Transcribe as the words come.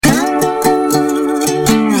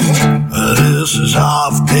This is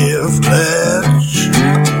Half Deaf Pledge.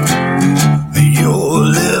 You're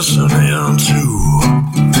listening to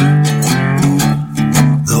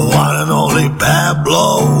the one and only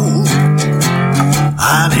Pablo,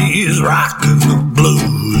 and he's rocking the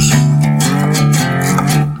blues.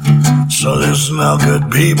 So listen up, good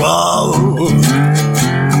people,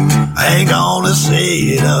 I ain't gonna say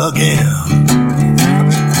it again,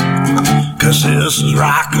 'cause this is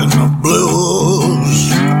rocking the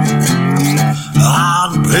blues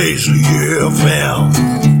on Paisley FM.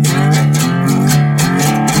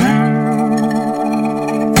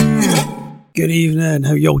 Good evening,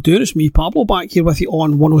 how y'all doing? It's me, Pablo, back here with you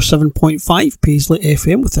on 107.5 Paisley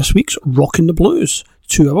FM with this week's Rockin' the Blues.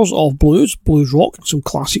 2 hours of blues, blues rock, and some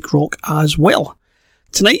classic rock as well.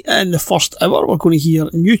 Tonight in the first hour we're going to hear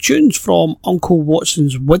new tunes from Uncle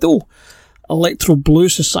Watson's Widow, Electro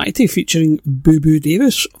Blues Society featuring Boo Boo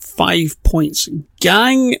Davis, 5 Points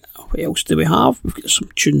Gang. What else do we have? We've got some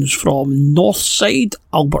tunes from Northside,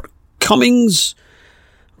 Albert Cummings.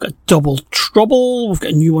 We've got Double Trouble. We've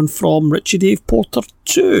got a new one from Richie Dave Porter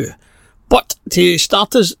too. But to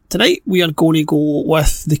start us tonight, we are going to go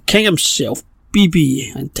with the king himself,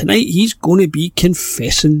 BB. And tonight he's going to be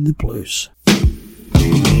confessing the blues.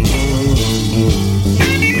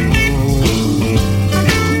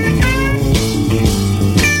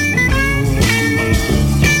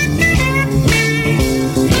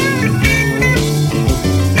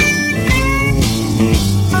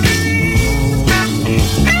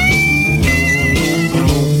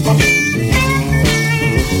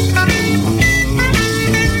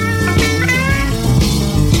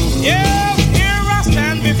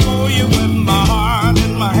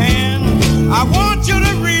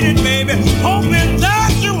 Hoping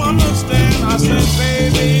that you understand. I said,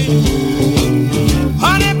 baby,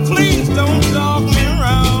 honey, please don't dog me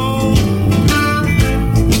around,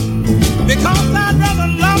 because I'd rather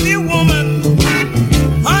love you, woman,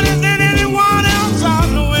 honey, than anyone else I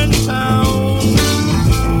know in town,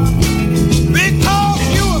 because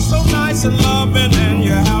you are so nice and loving and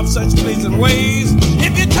you have such pleasing ways.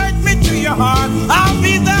 If you take me to your heart, I'll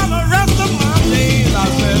be there the rest of my days. I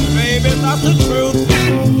said, baby, that's the truth.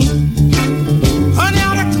 Honey,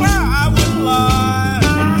 I declare I wouldn't lie,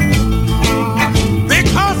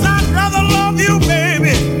 because I'd rather love you,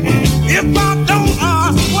 baby. If I don't,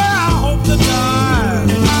 I swear I hope to die.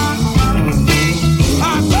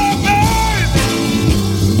 I said, baby,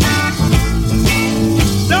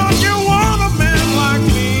 don't you want a man like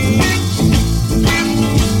me?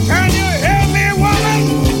 Can you hear me, woman?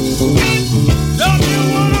 Don't you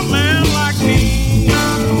want a man like me?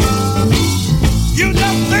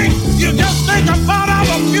 You just think about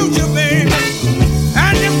our future, baby,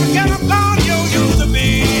 and you forget about your used to be.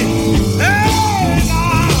 Hey,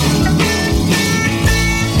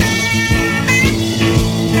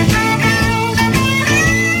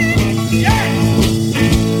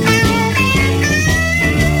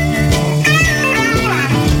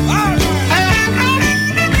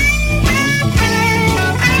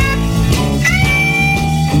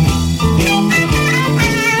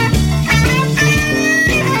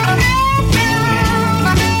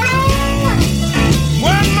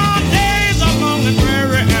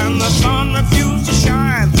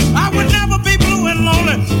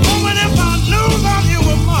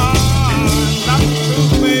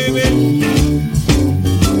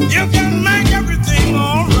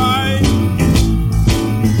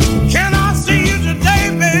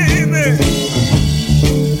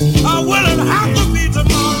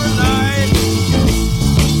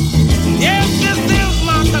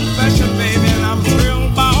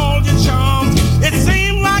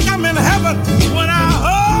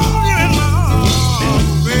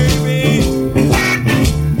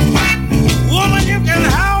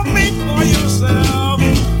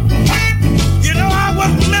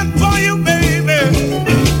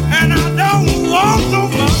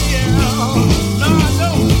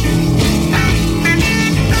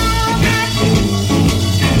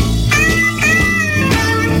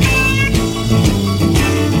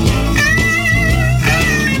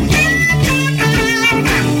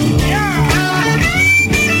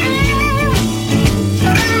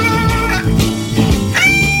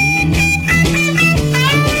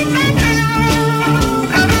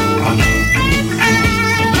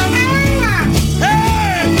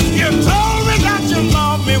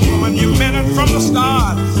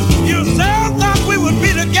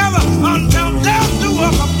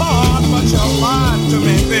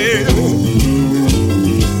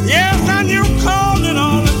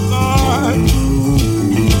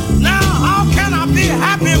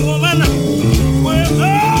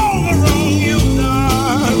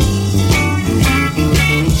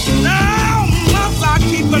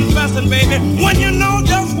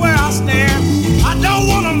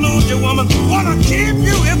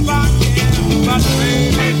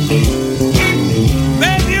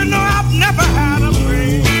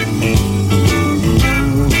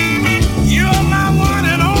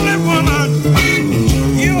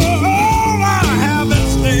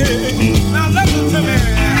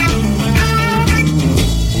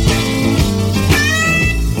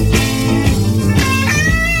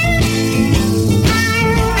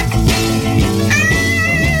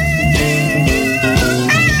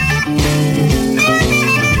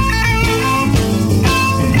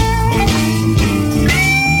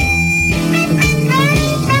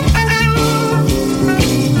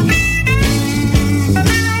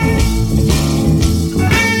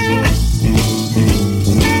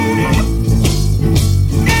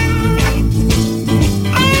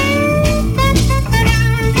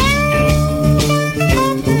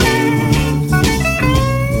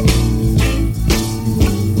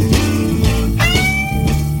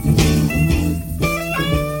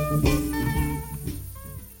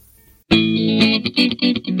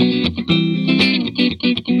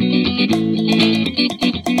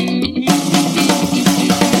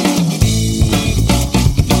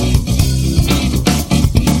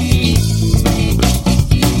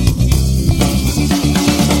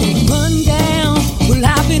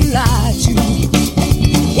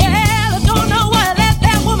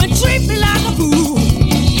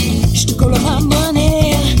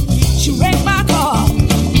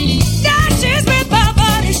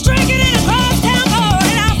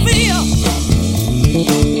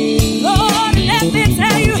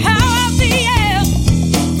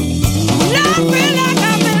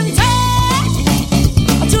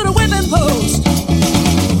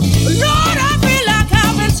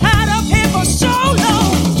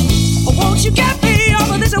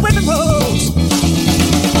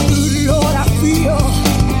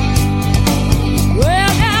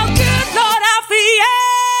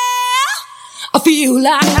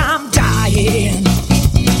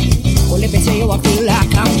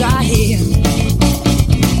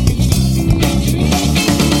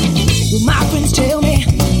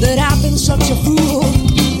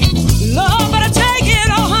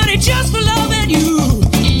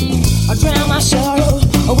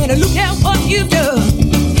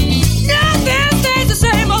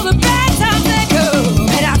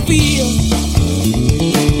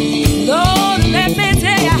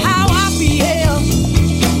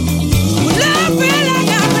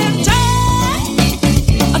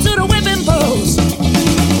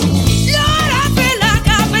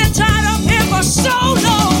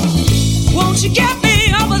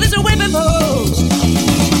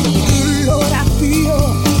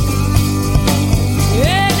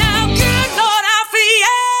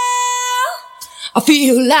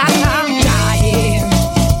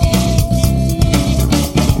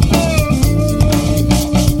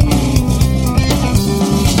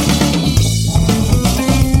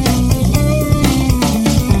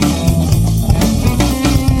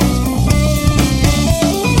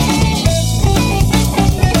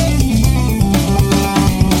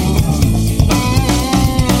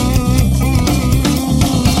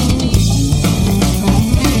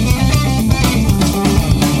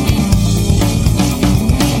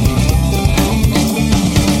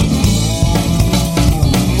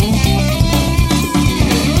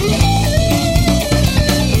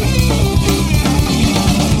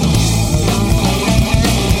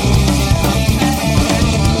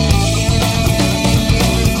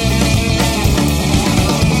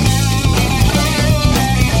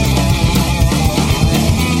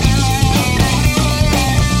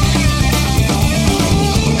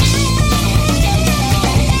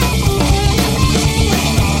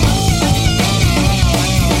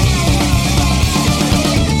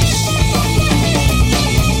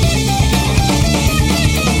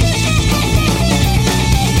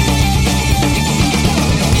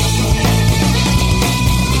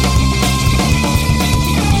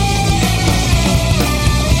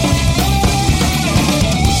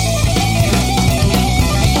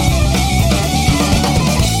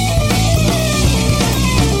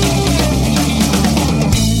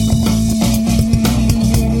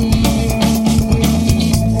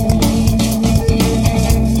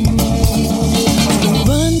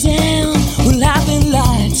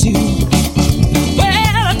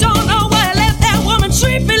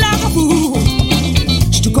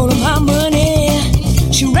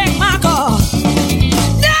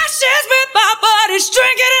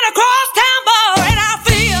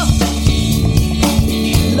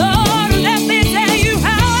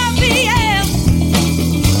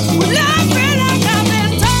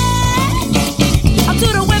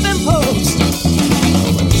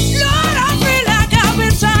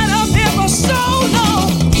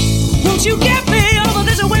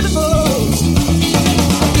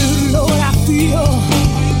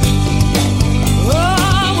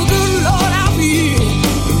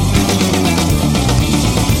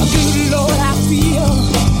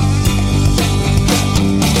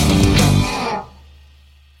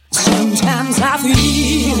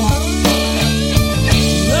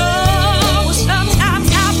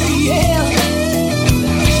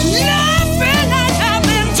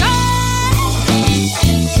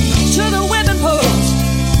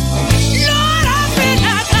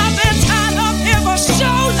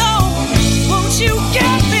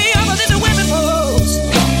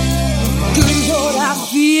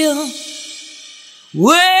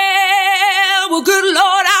 Well, good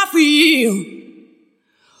Lord, I feel.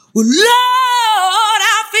 Well, Lord,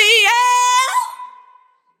 I feel.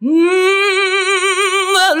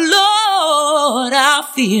 Lord, I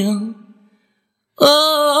feel.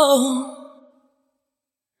 Oh,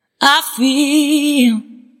 I feel,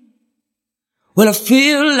 well, I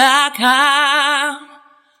feel like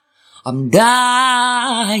I'm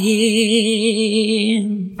dying.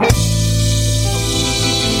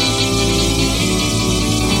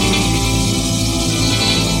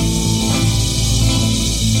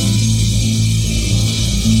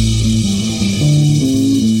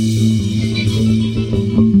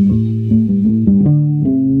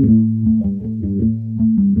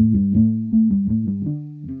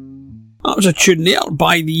 That was a tune there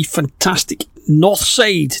by the fantastic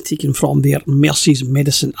Northside, taken from their Mercy's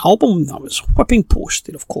Medicine album. That was Whipping Post,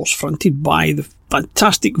 and of course fronted by the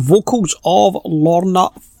fantastic vocals of Lorna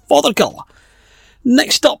Fothergill.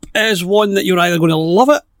 Next up is one that you're either going to love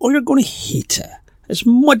it or you're going to hate it. It's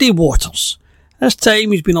Muddy Waters. This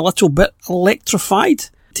time he's been a little bit electrified,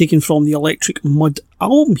 taken from the Electric Mud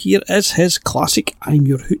album. Here is his classic I'm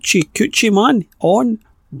Your Hoochie Coochie Man on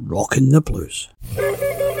Rockin' the Blues.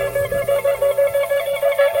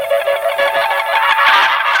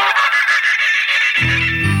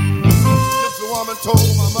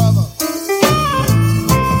 Told my mother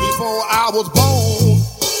before I was born,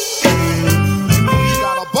 you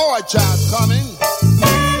got a boy child coming,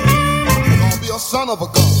 gonna be a son of a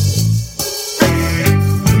gun.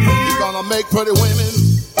 He's gonna make pretty women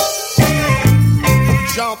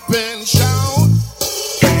jump and shout.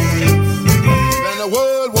 Then the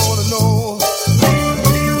world wanna know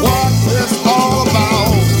what it's all about.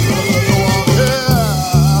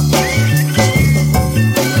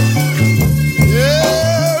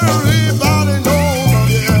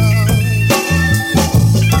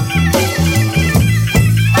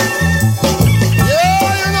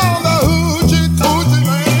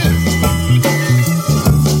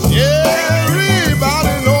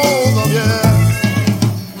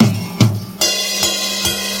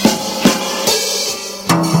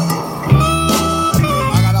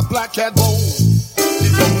 Cat bowl. I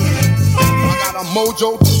got a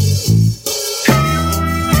mojo too.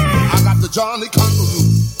 I got the Johnny Kangaroo.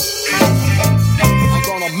 I'm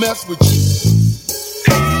gonna mess with you.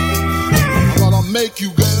 I'm gonna make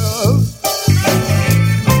you girl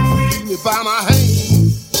keep me by my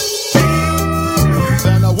hand.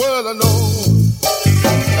 Then the world will know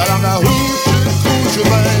that I'm the hoochie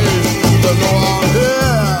man. You know I'm here.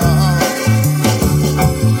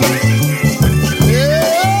 Yeah!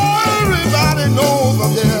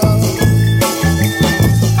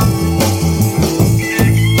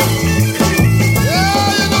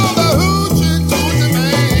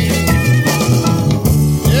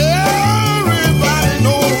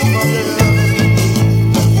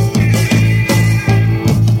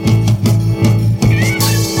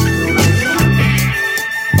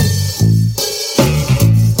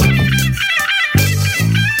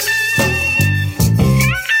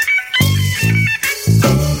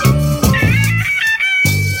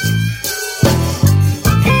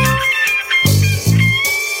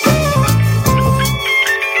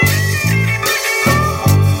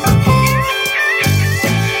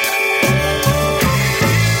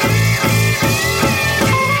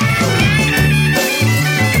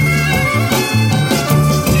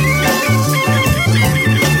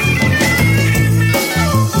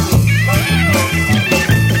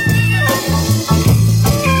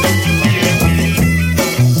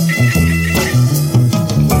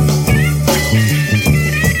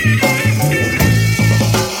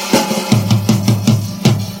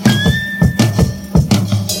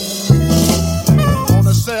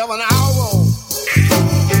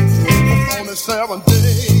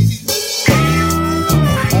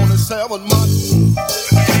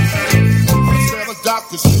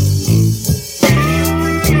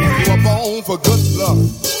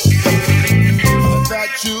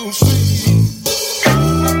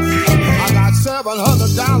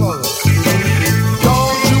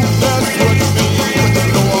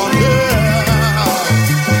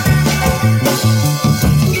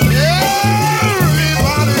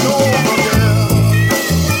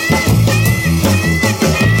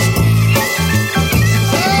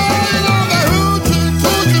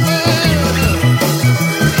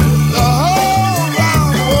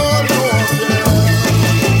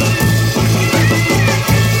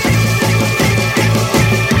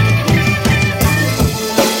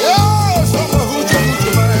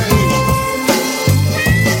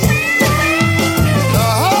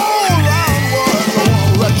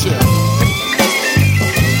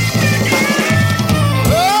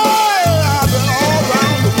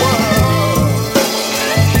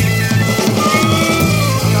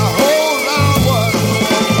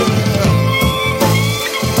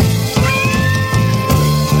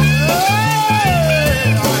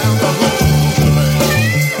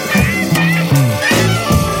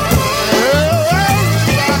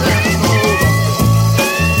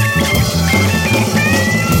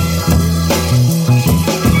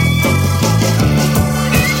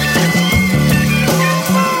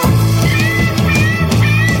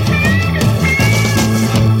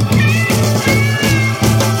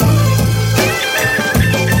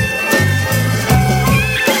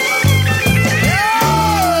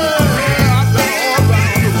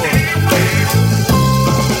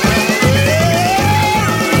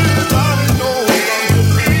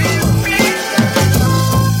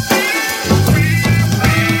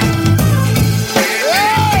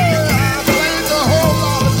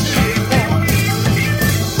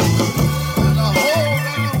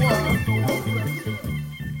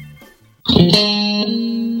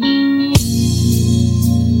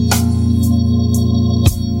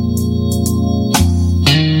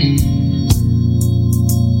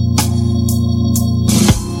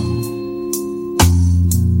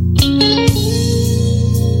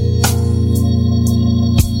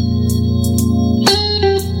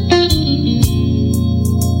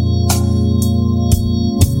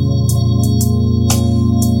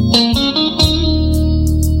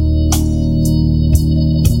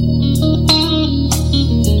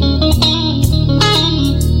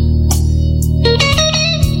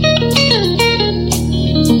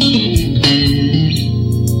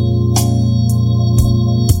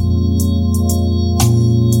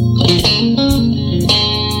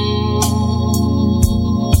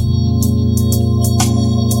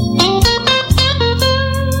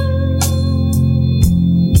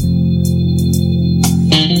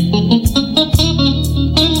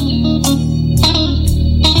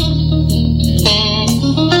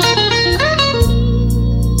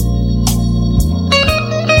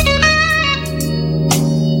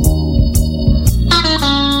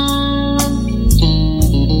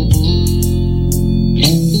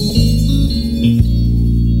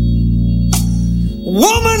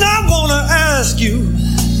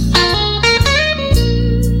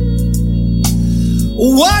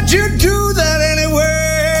 Why'd you do that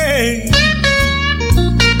anyway?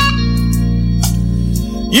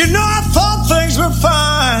 You know I thought things were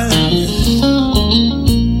fine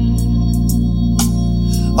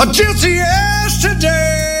until yesterday.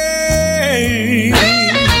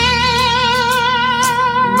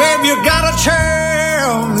 Babe, you gotta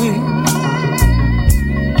tell me.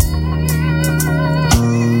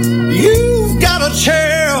 You've gotta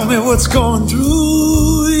tell me what's going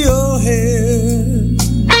through your head.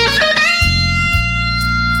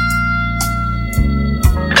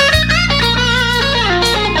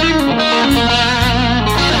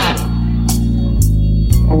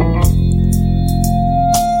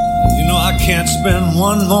 Can't spend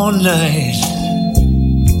one more night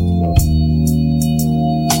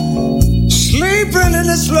sleeping in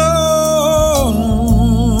this lonely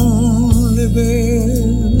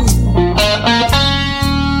bed.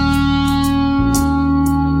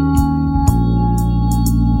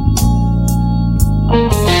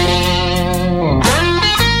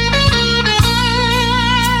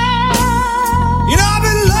 You know, I've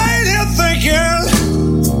been laying here thinking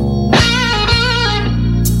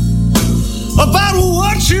about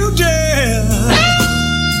what you did.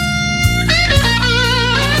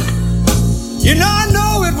 You know, I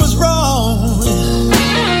know it was wrong,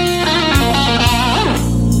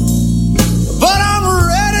 but I'm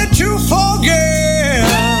ready to forget.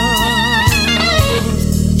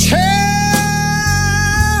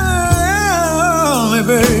 Tell me,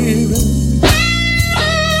 baby,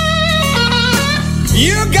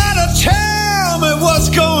 you gotta tell me what's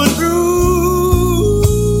going through.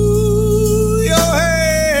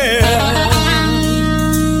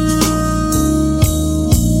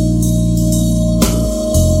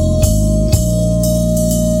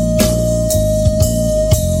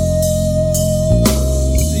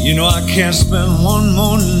 You know I can't spend one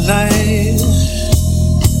more night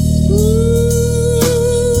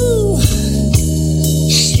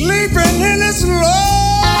sleeping in this lonely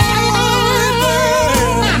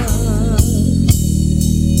bed.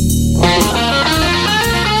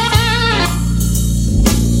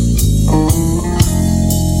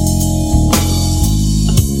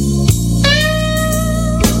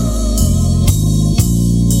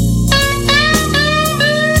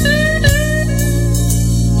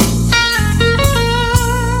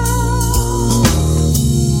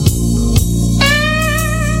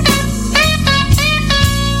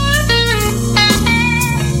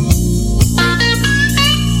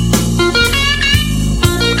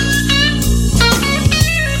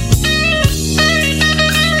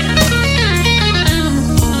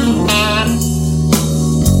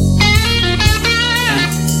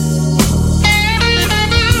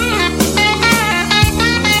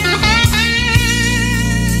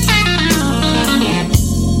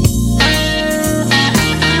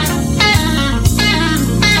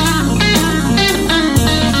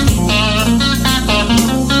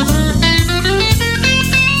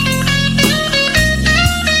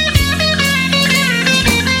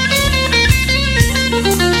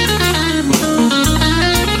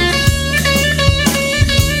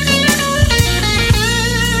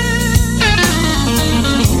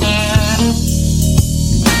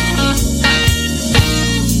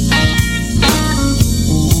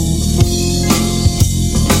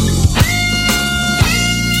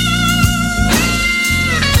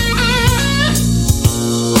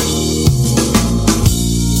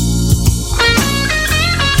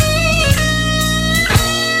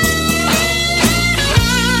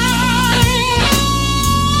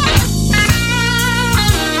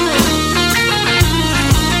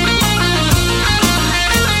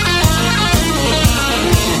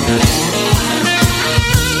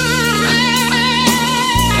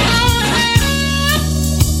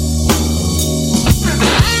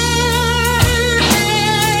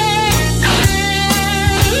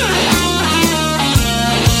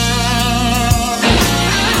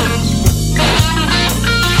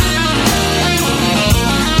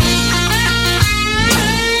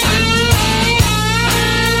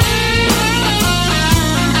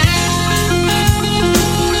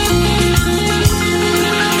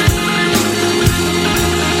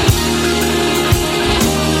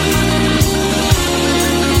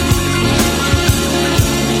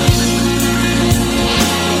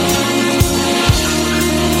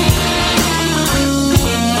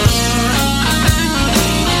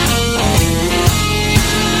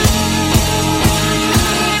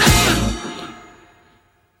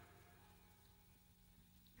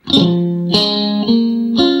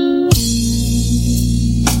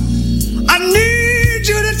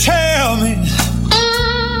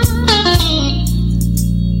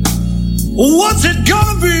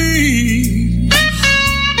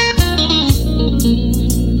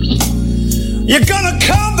 you're gonna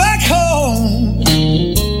come back home.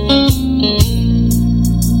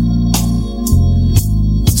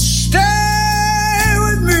 Stay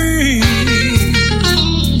with me.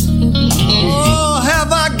 Oh,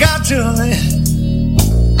 have I got to?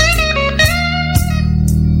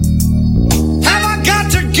 Have I got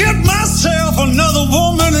to get myself another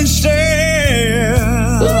woman instead?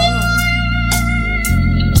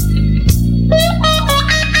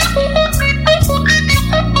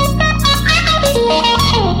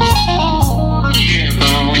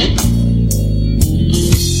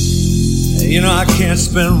 You know, I can't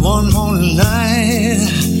spend one more night.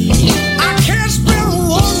 I can't spend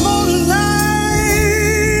one more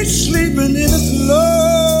night sleeping in it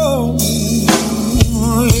alone.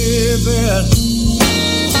 Yeah, baby.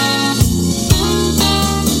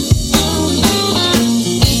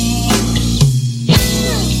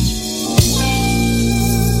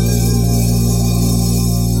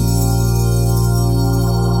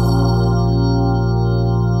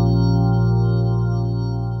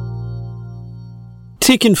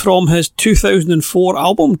 Taken from his 2004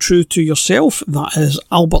 album True to Yourself, that is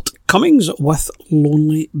Albert Cummings with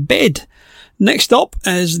Lonely Bed. Next up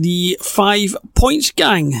is the 5 Points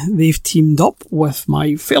Gang. They've teamed up with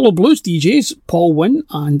my fellow blues DJs Paul Wynn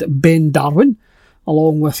and Ben Darwin,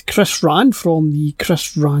 along with Chris Rand from the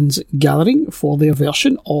Chris Rand's Gathering for their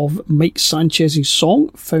version of Mike Sanchez's song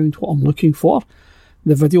Found What I'm Looking For.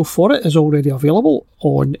 The video for it is already available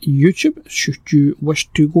on YouTube, should you wish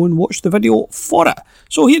to go and watch the video for it.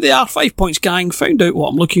 So here they are, 5 Points Gang, Found Out What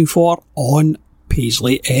I'm Looking For on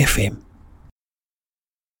Paisley FM.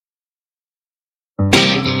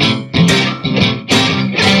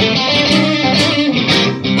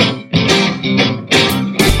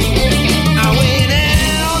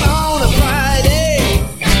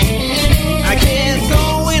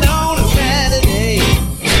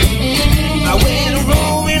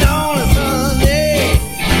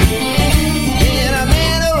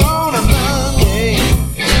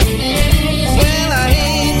 Well, I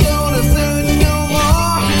ain't gonna search no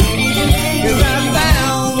more.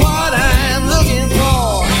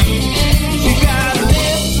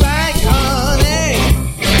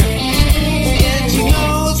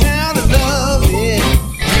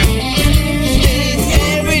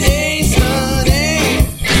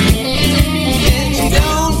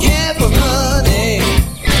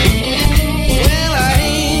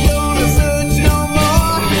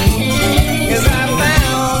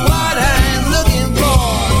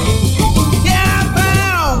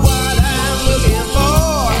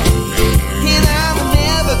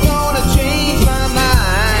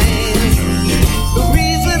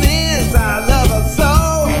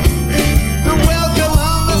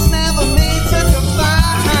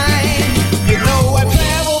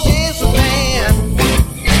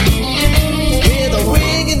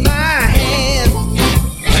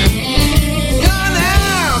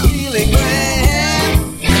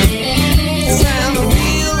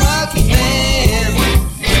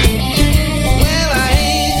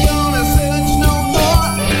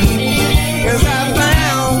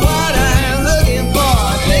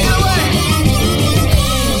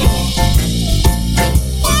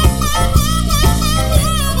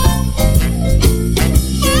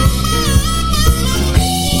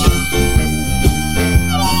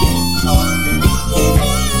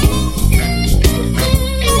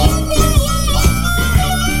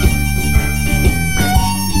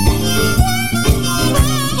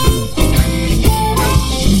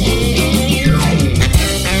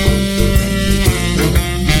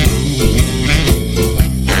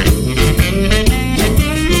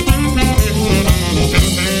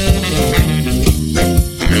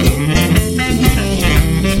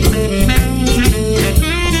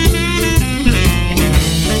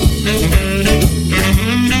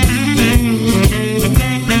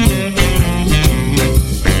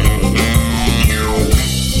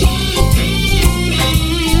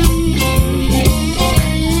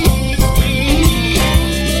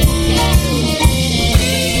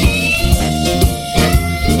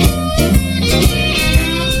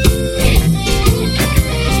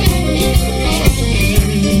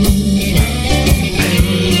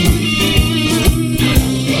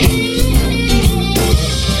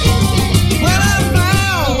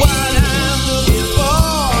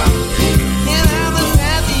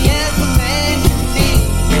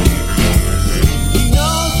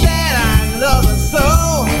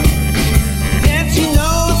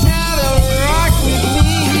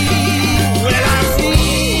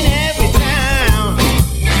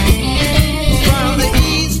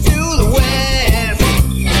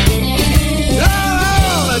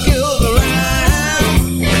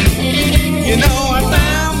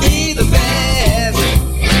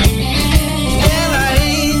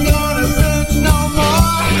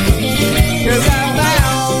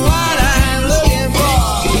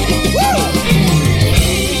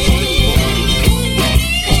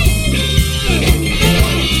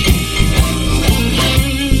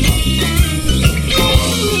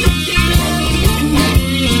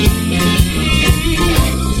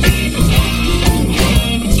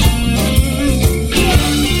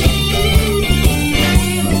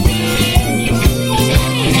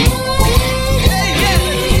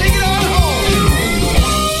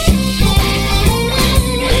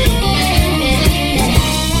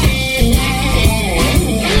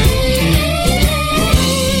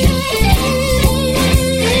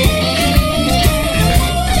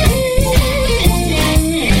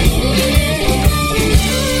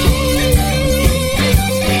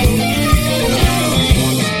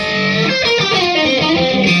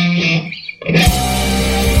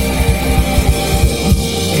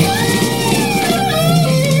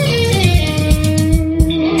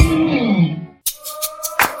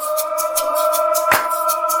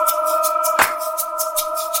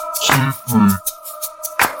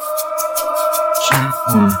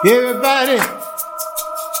 Everybody,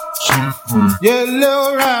 just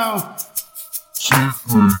look around.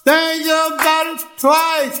 Think about it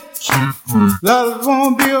twice. Love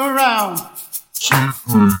won't be around.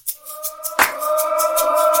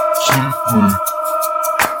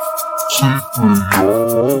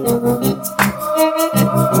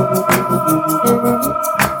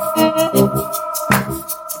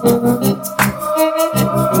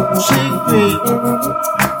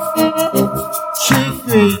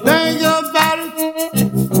 Secret, think about it.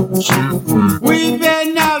 We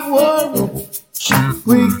better not worry.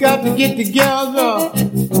 We got to get together.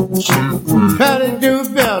 Try to do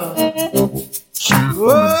better.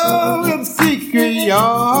 Oh, it's secret,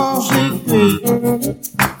 y'all.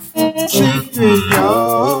 Secret,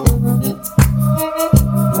 y'all.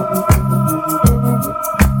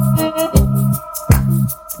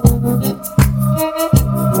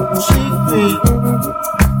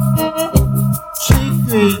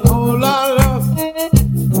 Secret, whole lot of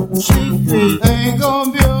secret ain't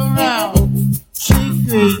gonna be around.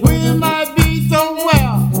 Secret, we might be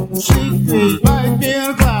somewhere. Secret, might be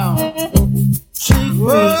a clown. Secret,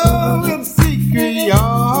 oh, it's secret,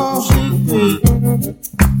 y'all.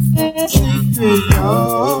 Secret,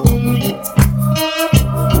 y'all.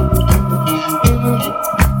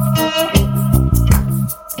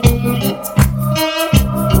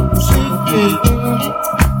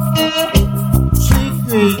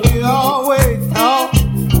 We always talk.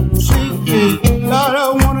 Secret, Lord,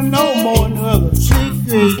 I wanna know more than others.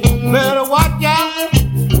 Secret, better watch out.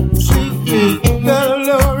 Secret, better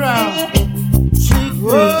look around.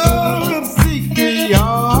 Secret, oh, it's secret,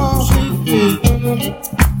 y'all. Secret,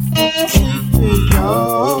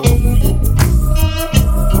 y'all.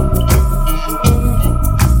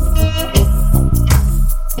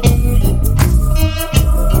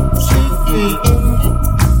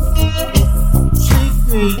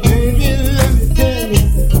 Baby, let me tell you,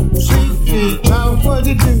 secret, now what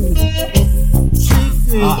to do.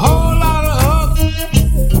 Secret, a whole lot of up.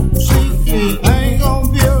 Secret, ain't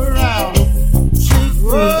gonna be around.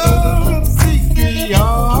 Secret, oh, secret,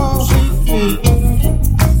 y'all. Secret, y'all.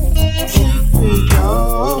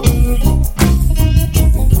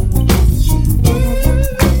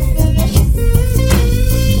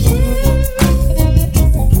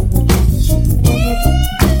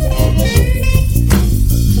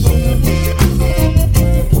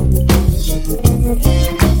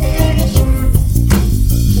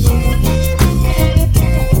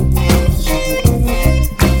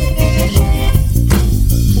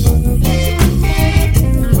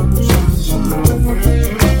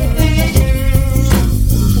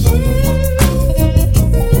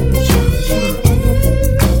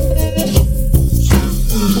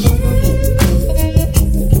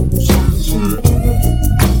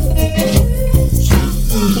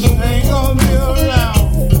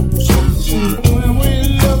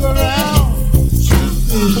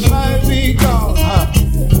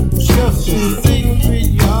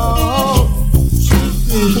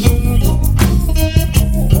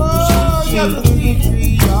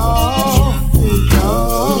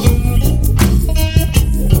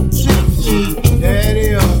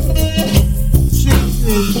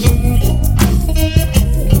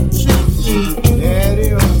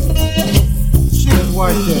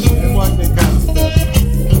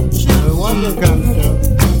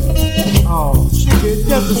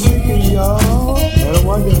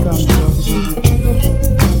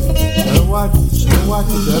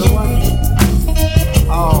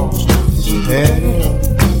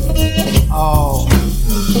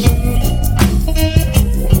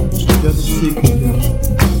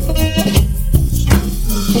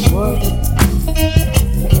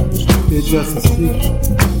 Just a secret.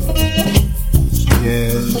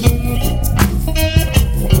 Yeah.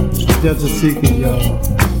 Just a secret, y'all.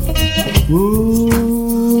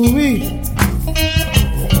 Ooh-wee.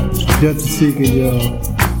 Just a secret, y'all.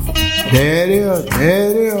 There it is. There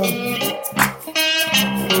it is.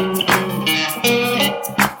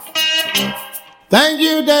 Thank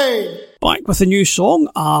you, Dave. Back with a new song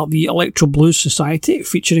are the Electro Blues Society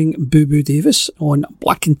featuring Boo Boo Davis on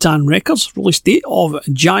Black and Tan Records. Release date of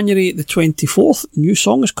January the 24th. New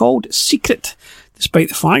song is called Secret. Despite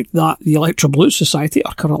the fact that the Electro Blues Society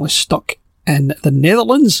are currently stuck in the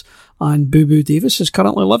Netherlands and Boo Boo Davis is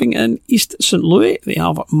currently living in East St. Louis, they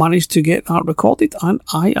have managed to get that recorded and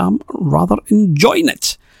I am rather enjoying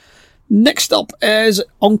it. Next up is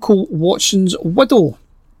Uncle Watson's Widow.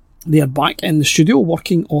 They are back in the studio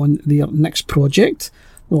working on their next project.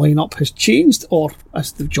 The lineup has changed, or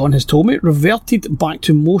as John has told me, reverted back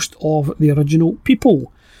to most of the original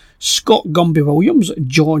people. Scott Gumby Williams,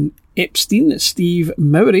 John Epstein, Steve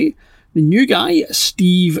Mowry, the new guy,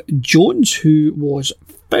 Steve Jones, who was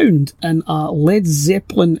found in a Led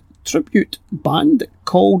Zeppelin tribute band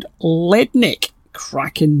called Leadneck.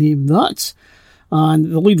 Cracking name that.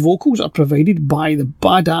 And the lead vocals are provided by the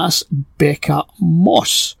badass Becca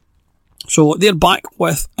Moss. So they're back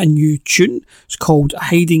with a new tune. It's called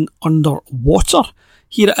Hiding Under Water.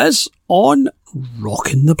 Here it is on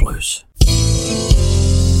Rockin' the Blues.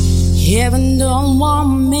 Heaven don't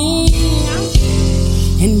want me,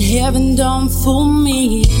 and heaven don't fool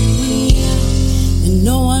me, and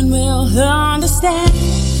no one will understand,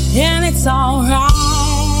 and it's alright.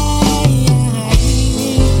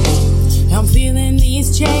 I'm feeling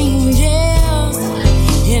these changes,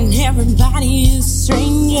 and everybody is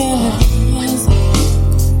strangers.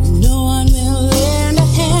 No one will lend a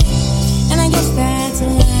hand, and I guess that's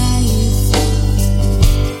life.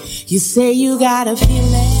 You say you got a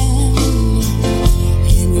feeling,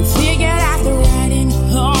 and you figured out the writing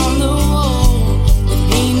on the wall,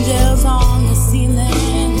 with angels on the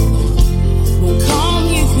ceiling will calm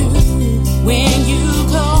you through when you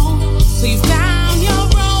go. So you found your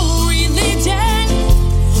own religion,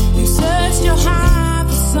 you searched your heart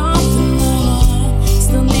for something more,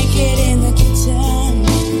 still naked in the kitchen,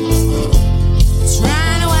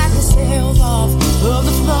 trying to wipe yourself off of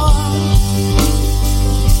the floor.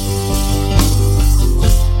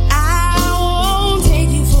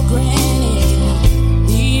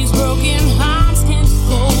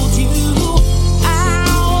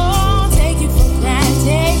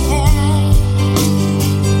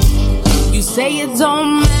 Say it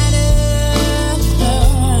don't matter,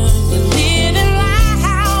 you're living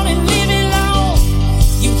loud and living low.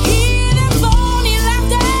 You hear the phony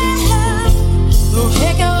laughter, oh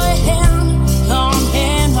heck of a hell, come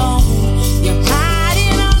and home. You're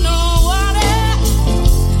hiding underwater,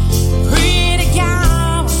 pray to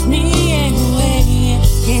God was me anyway.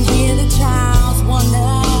 Can't hear the child's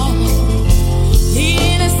wonder, the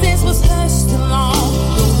innocence was hushed along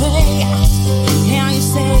the way. And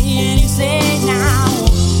you say now,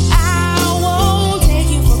 I won't take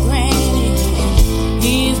you for granted.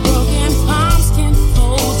 These broken palms can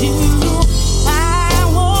hold you. I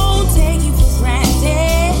won't take you for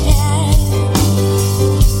granted.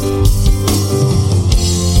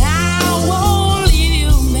 I won't leave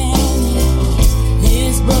you, man.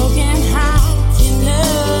 This broken heart can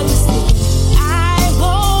love you still. I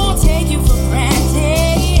won't take you for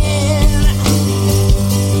granted.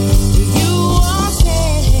 You won't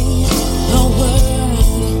say a word,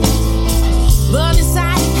 but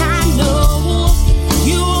inside I know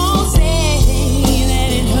you won't say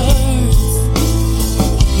that it hurts.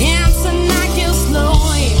 And tonight you'll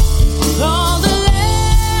slowly all the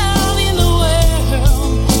love in the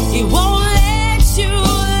world, it won't let you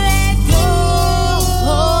let go,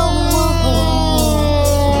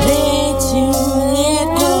 let you let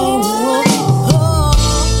go.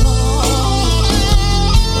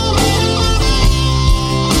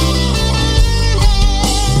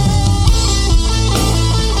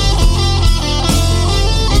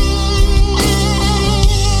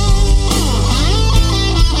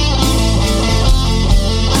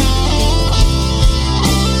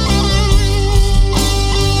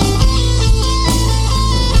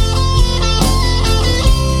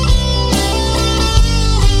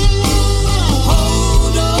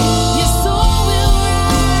 Your soul will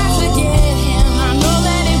rise again, I know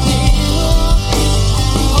that it will.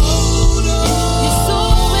 Your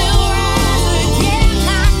soul will rise again, I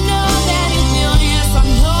know that it will. Yes, I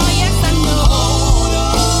know, yes, I know.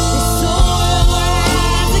 Your soul will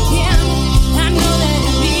rise again, I know that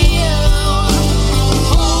it will.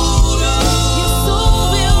 Your soul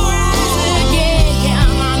will rise again, I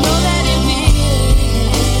know that it will.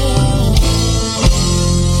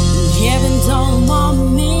 Heaven don't want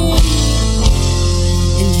me,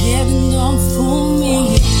 and heaven don't fool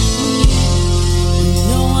me.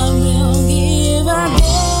 No one will give a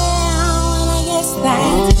damn, and I guess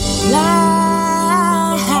that's life.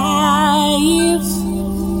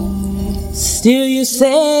 Still you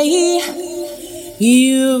say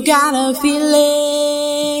you've got a feeling.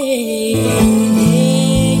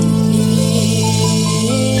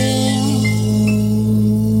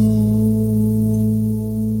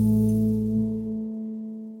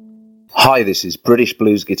 Hi, this is British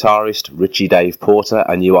blues guitarist Richie Dave Porter,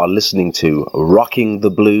 and you are listening to Rocking the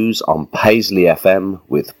Blues on Paisley FM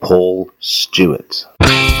with Paul Stewart.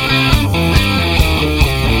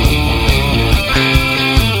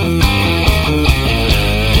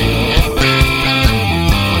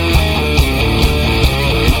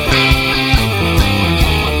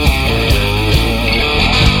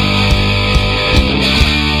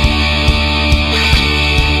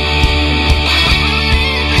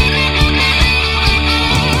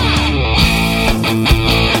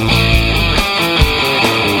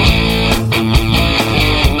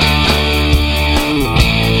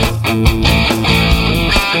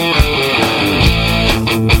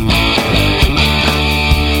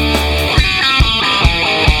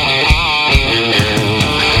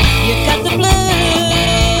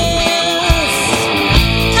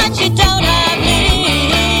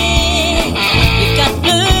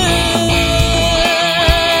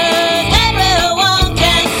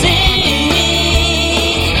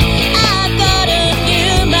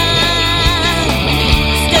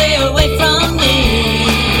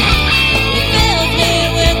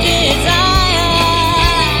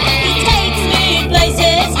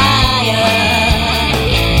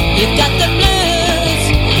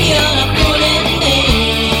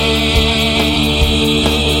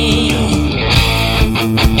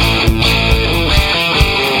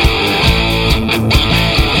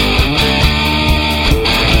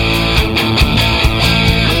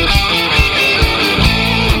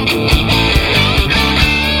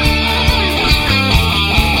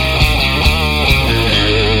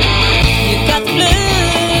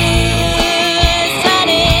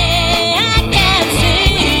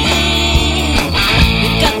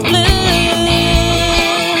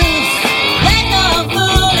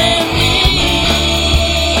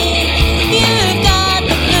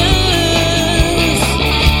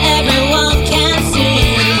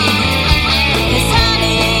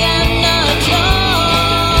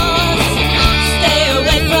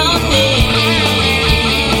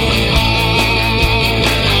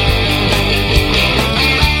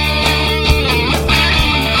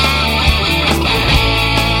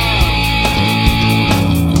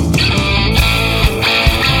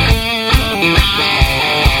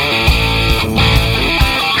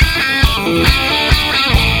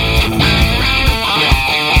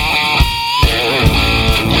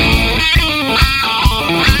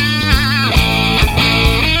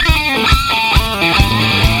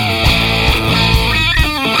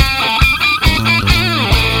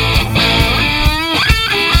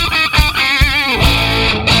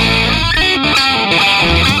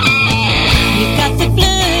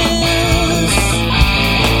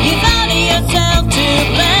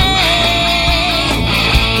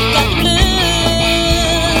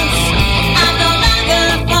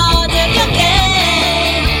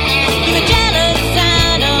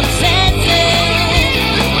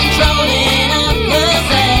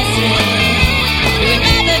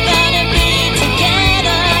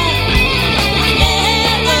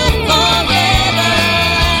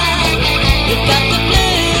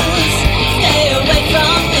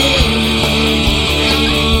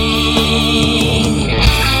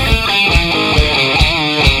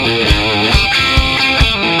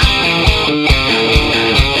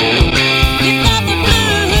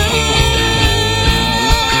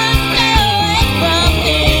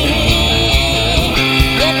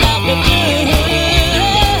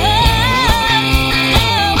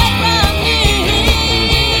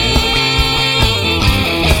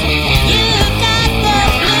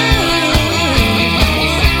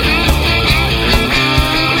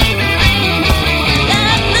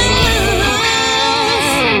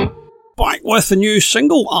 with the new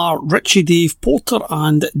single are Richie Dave Porter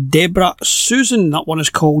and Deborah Susan. That one is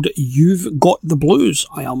called You've Got the Blues.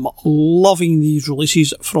 I am loving these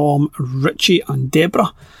releases from Richie and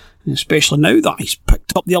Deborah, especially now that he's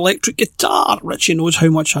picked up the electric guitar. Richie knows how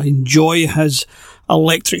much I enjoy his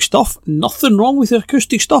electric stuff. Nothing wrong with the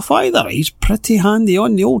acoustic stuff either. He's pretty handy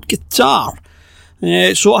on the old guitar.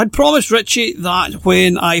 So I'd promised Richie that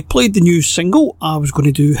when I played the new single, I was going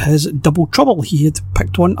to do his Double Trouble. He had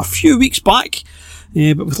picked one a few weeks back,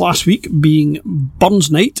 but with last week being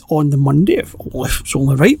Burns Night on the Monday, if it's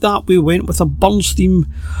only right that we went with a Burns theme.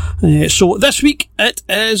 So this week it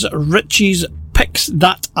is Richie's picks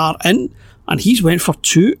that are in, and he's went for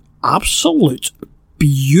two absolute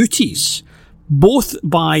beauties, both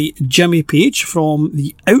by Jimmy Page from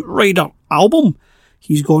the Outrider album.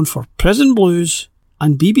 He's gone for Prison Blues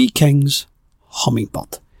and B.B. King's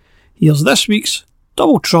Hummingbird. Here's this week's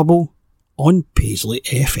Double Trouble on Paisley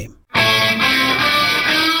FM.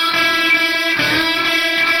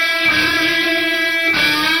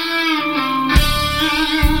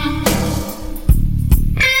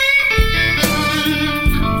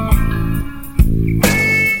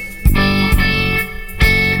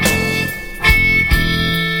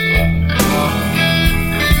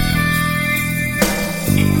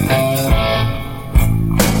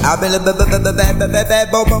 I've been a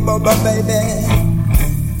bad boy, baby.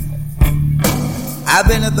 I've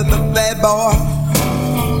been a bad boy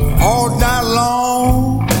all night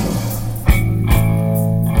long.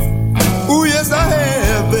 Ooh, yes, I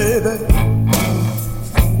have, baby.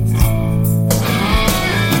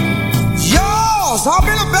 Yours, I've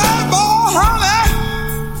been a bad boy, honey.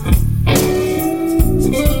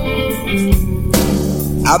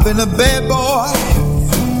 I've been a bad boy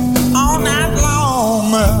all night long.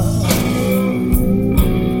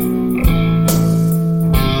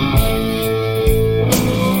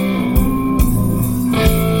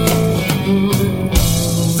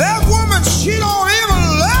 That woman, she don't even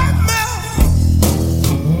love me.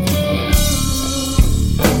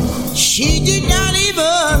 She did not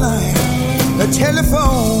even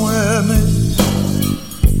telephone me.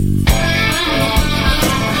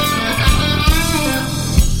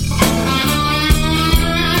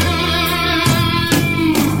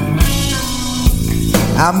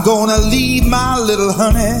 I'm gonna leave my little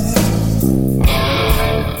honey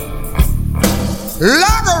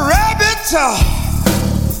like a rabbit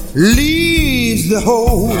leaves the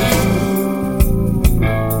hole.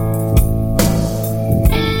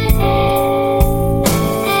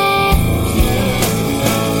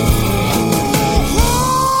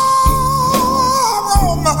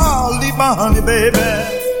 Oh, I'm gonna leave my honey, baby,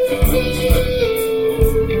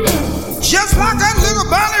 just like that little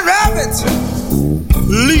bunny rabbit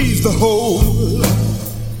leaves the hole.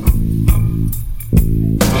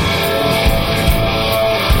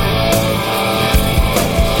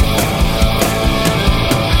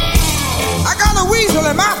 I got a weasel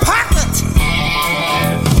in my pocket.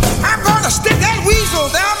 I'm gonna stick that weasel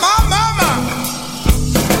down my mama.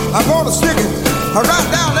 I'm gonna stick it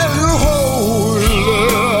right down that little hole.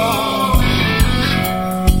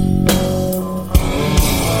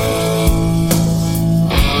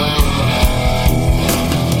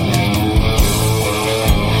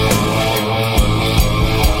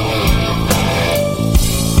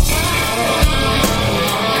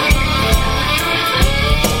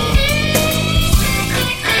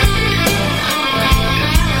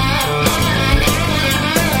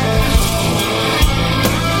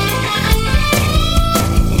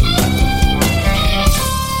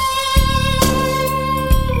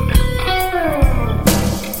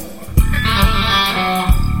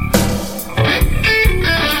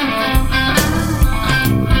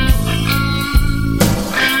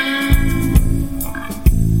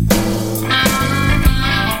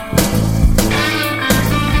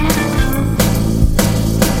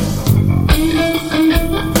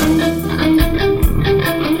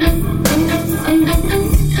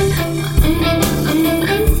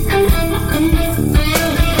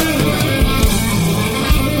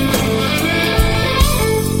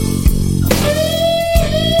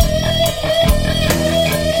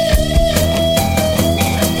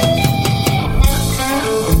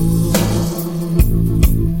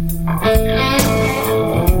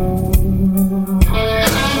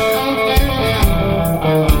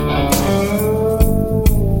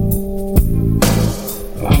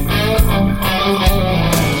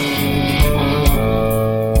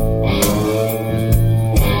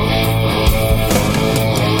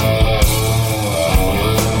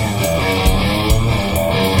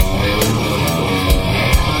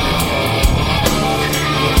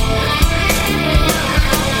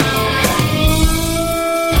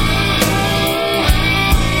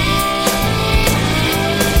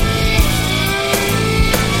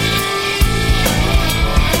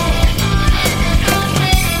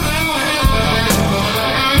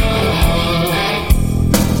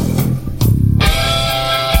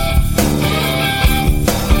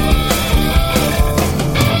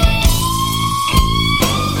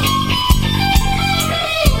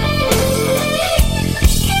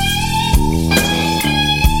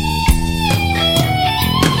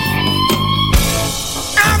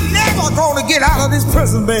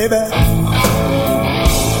 prison, baby.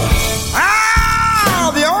 Ah,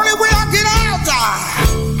 the only way I get out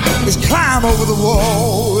is climb over the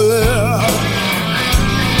wall.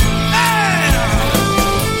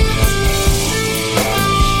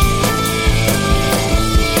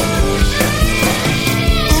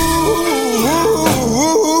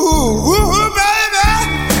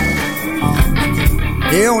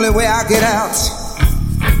 The only way I get out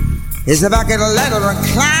is if I get a ladder and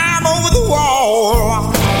climb over the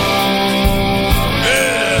wall.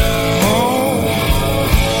 Oh.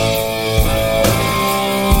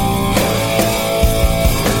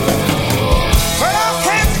 But I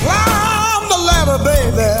can't climb the ladder,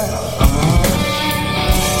 baby,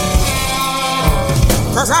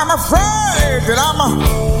 'cause I'm afraid that I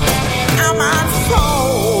might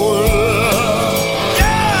fall.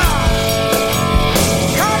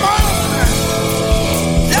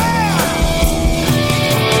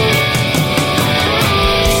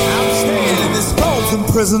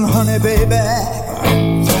 Prison, honey, baby.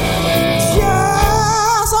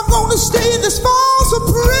 Yes, I'm gonna stay in this false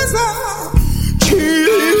prison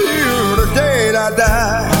till the day I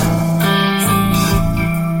die.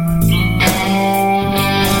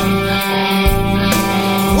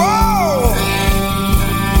 Whoa!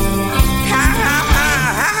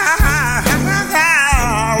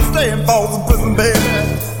 I'll stay in false prison, baby.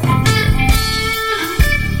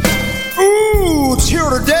 Ooh, till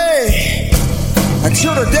the day.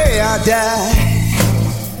 Until the day I die.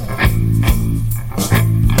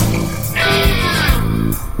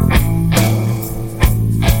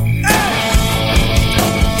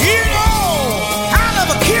 You know, I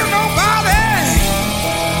never killed nobody.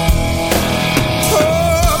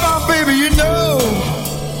 Oh, my baby, you know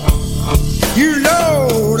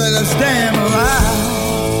that I stand alive.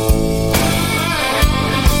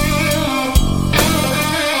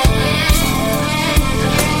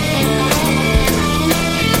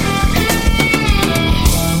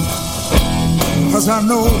 I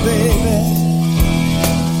know, baby.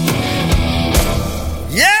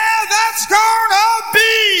 Yeah, that's gonna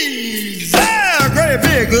be a great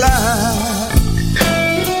big lie.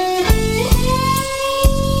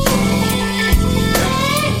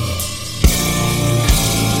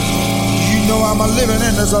 You know I'm a living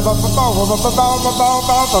in this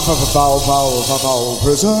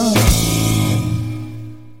prison.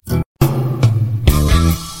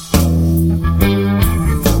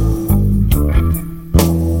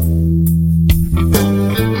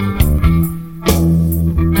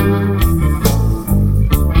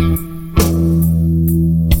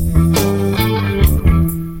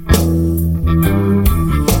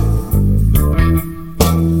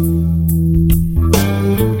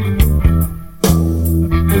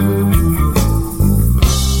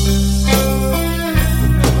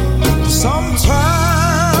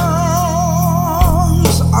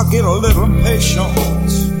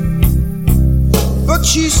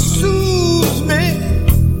 She soothes me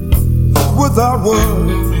without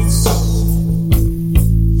words,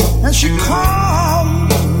 and she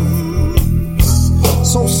comes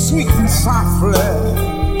so sweet and softly,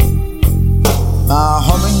 my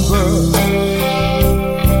hummingbird.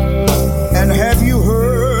 And have you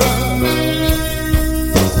heard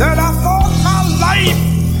that I thought my life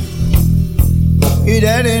it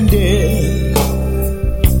had ended,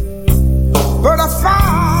 but I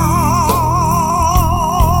found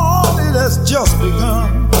just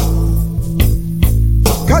begun.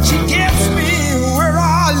 'Cause she gets me where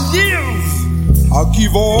I live. I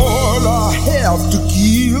give all I have to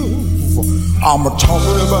give. I'm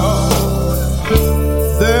talking about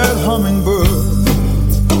that hummingbird.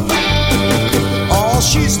 Oh,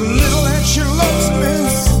 she's little and she loves me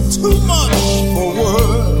too much for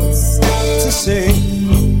words to say.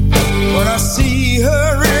 When I see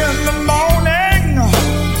her in the morning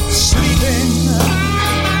sleeping,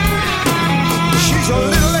 she's a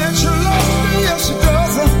little and she loves me, yes she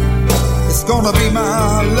does. It's gonna be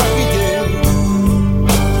my lucky day.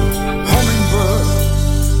 Hummingbird,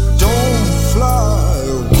 don't fly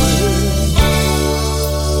away.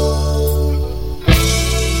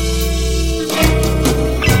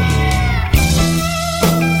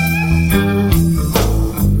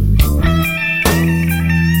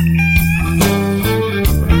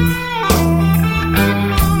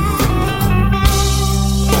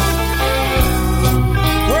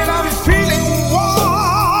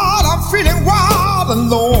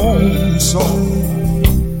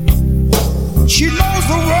 She knows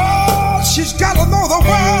the world, she's got to know the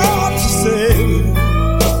word to say.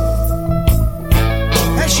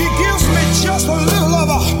 And she gives me just a little of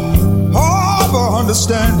a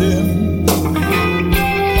understanding.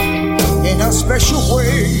 And I a special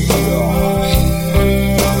way.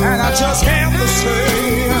 And I just have to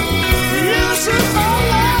say, yes, it's my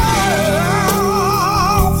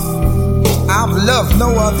love. I've loved no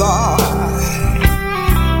other,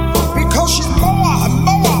 because she's more,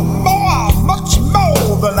 much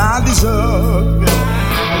more than I deserve.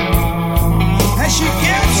 And she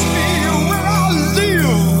gets me where I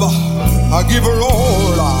live. I give her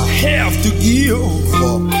all I have to give.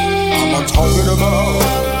 I'm talking about,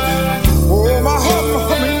 oh, my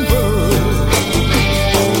hummingbird.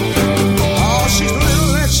 Oh, she's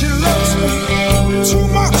little and she loves me too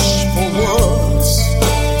much for words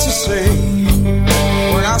to say.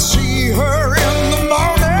 When I see her in the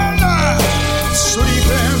morning,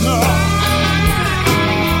 sleeping,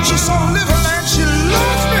 she's so little and she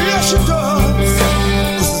loves me, yes she does.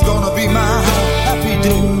 This is gonna be my happy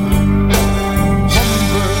day.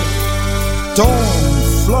 Hummingbird, don't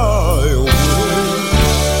fly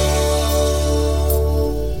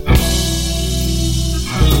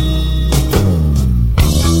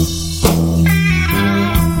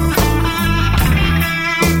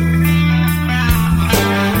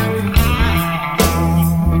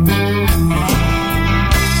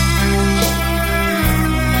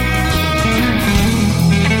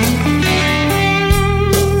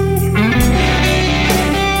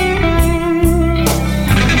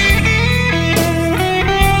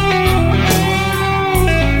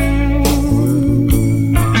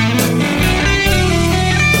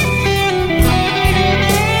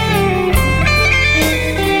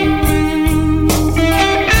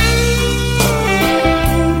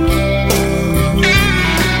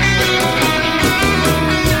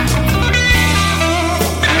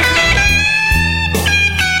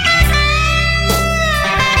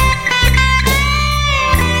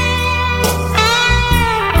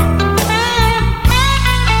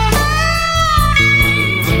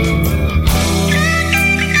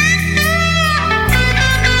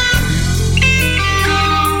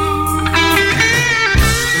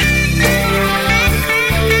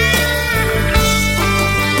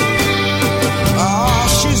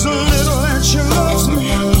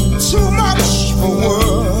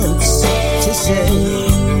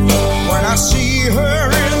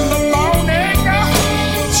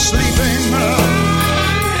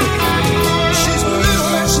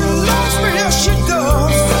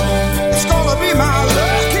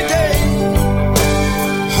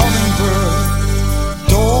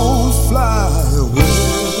away.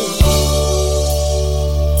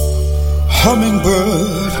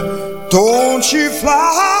 Hummingbird, don't you fly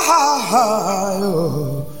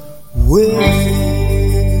away.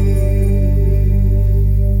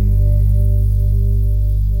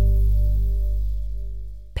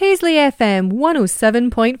 Paisley FM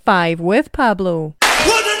 107.5 with Pablo.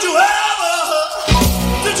 What did you ever,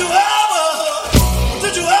 did you ever,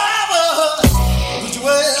 did you ever, did you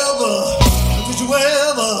ever, did you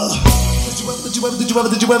ever, did you ever, did you ever, did you ever,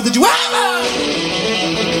 did you ever, did you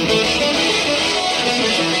ever?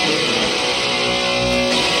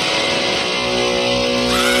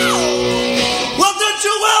 Well, did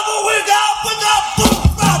you ever wake up with that boom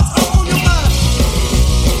box on your mind?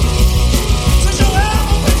 Did you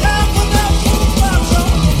ever wake up with that boom box on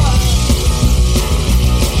your mind?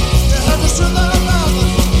 You had to sit there around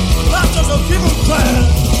not just to keep them quiet.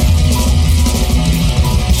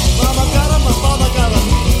 Mama got him, my father got him,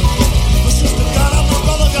 my sister got him, my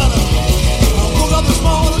brother got him.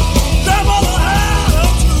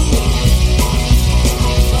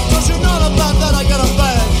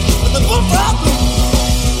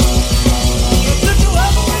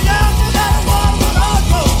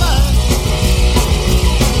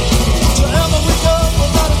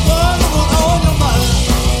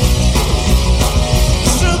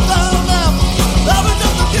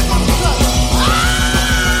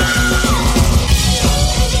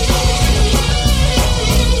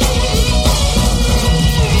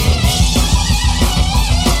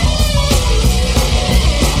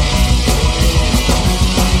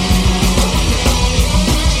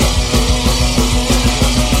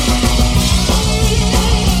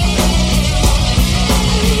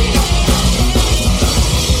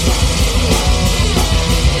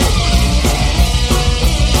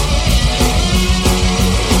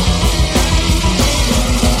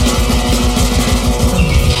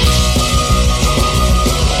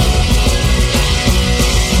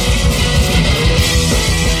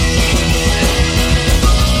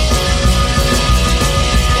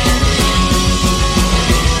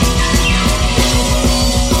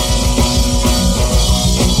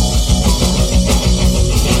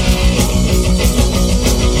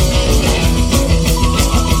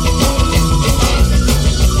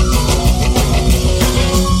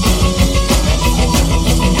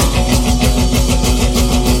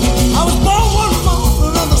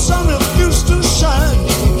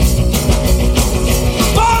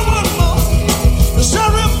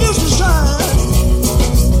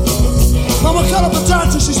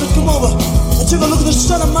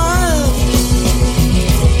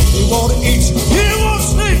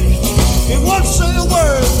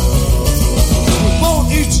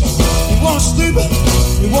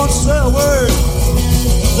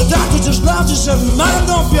 about yourself, man,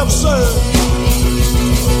 don't be absurd.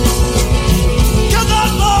 Get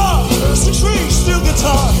that boy, 6-string steel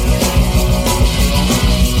guitar.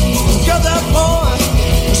 Get that boy,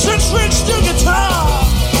 6-string steel guitar.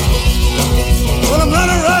 When I'm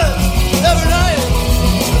running right every night,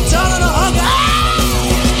 down in the hunger.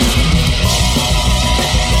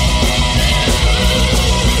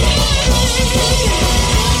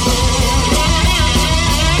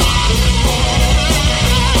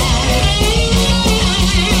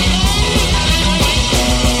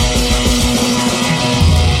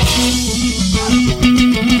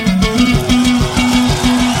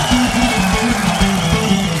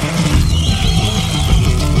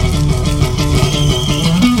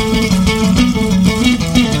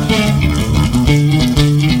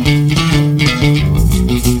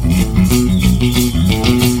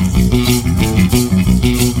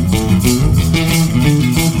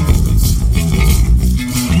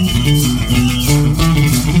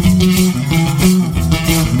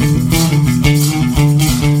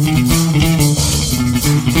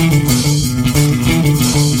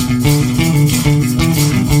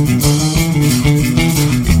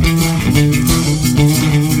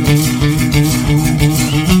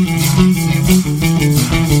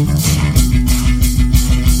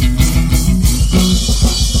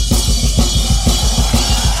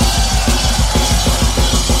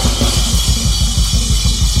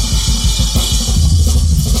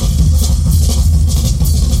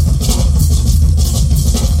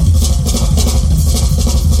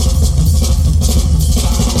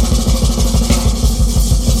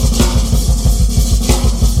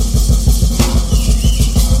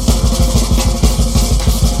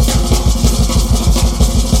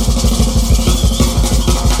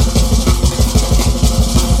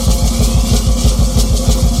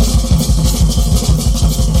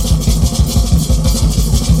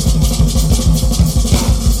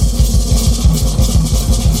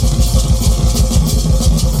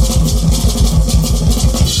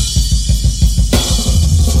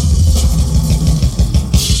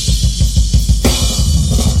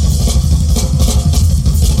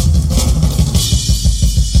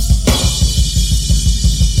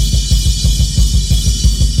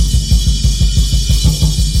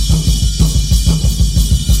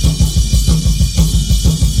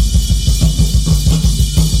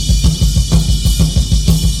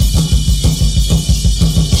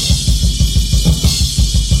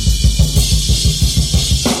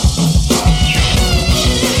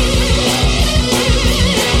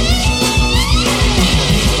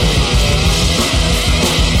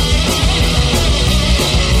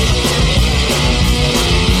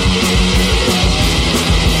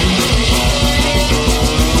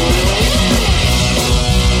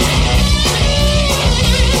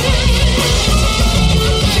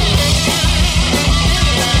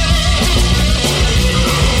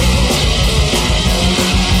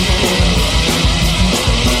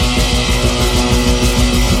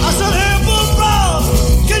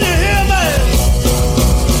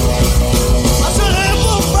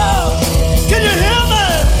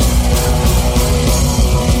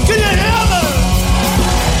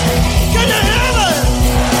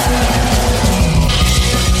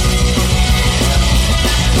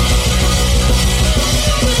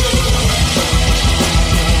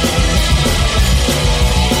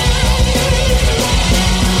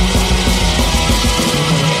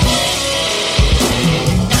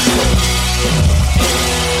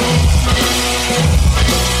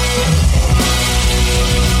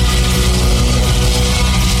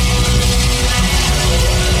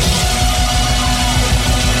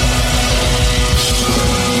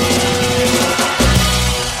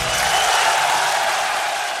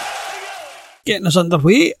 Getting us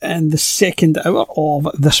underway in the second hour of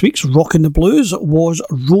this week's Rockin' the Blues was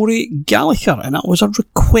Rory Gallagher, and that was a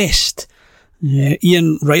request.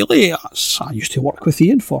 Ian Riley, I used to work with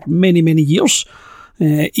Ian for many, many years.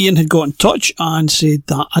 Ian had got in touch and said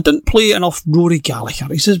that I didn't play enough Rory Gallagher.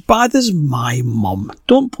 He's as bad as my mum.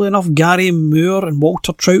 Don't play enough Gary Moore and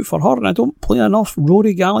Walter Trout for her, and I don't play enough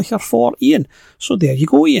Rory Gallagher for Ian. So there you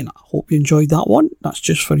go, Ian. I hope you enjoyed that one. That's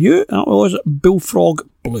just for you. That was Bullfrog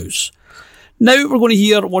Blues. Now we're going to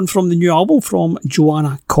hear one from the new album from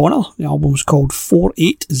Joanna Connor. The album's called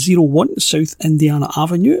 4801 South Indiana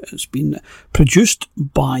Avenue. It's been produced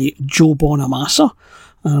by Joe Bonamassa.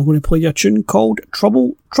 And I'm going to play you a tune called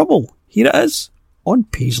Trouble, Trouble. Here it is on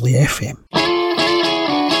Paisley FM.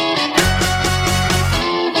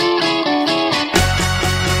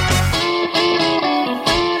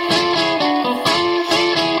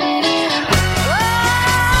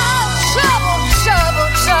 Trouble, trouble,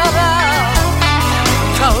 trouble.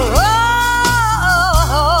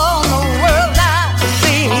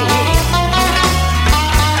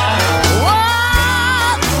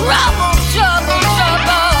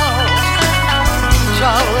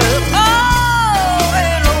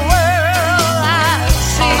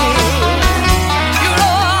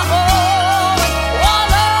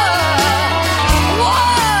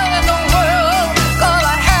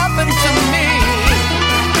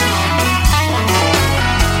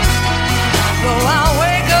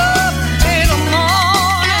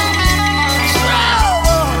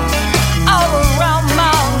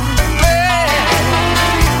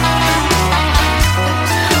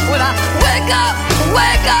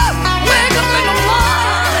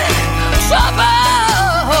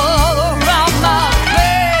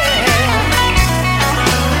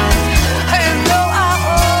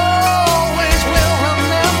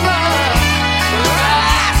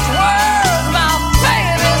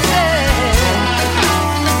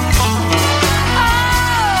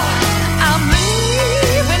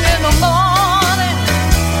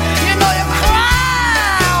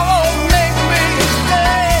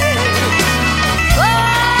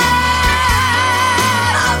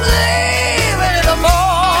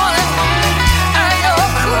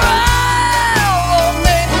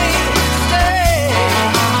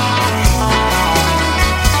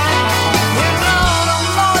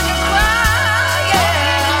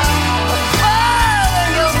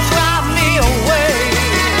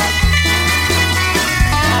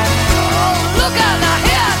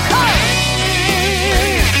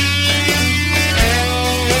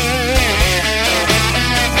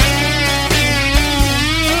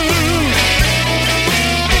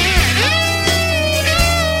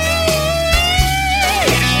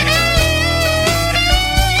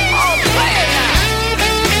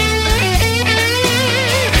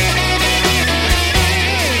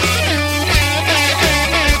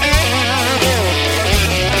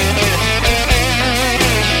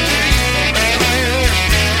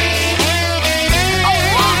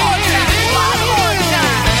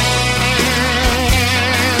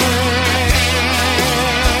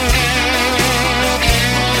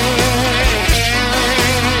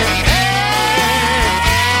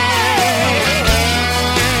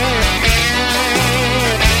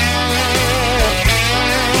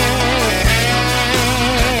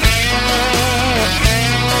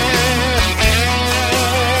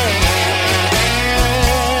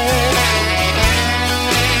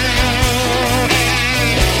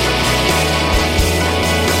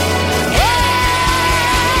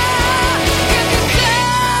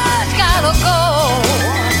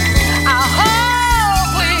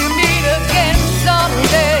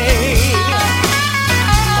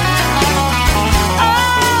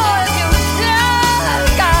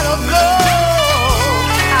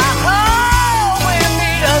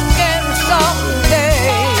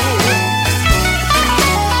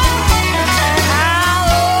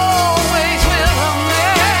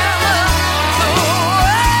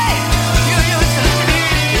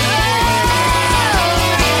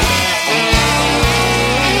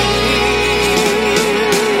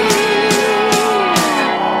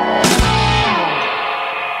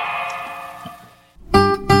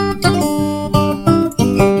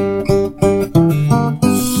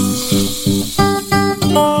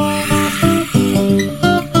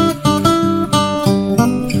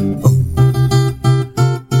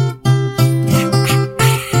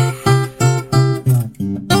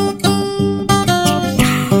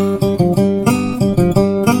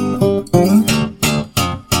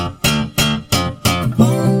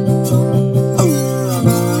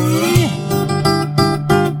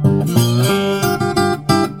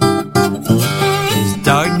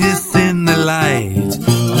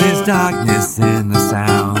 darkness in the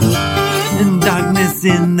sound, and darkness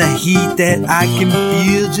in the heat that I can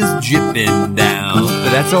feel just dripping down.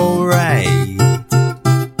 But that's alright.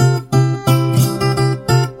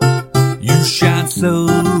 You shine so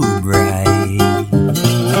bright.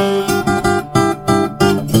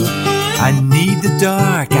 I need the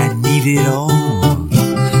dark, I need it all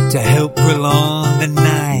to help prolong the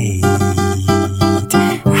night.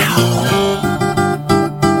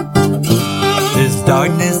 There's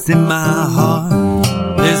darkness in my heart,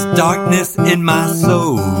 there's darkness in my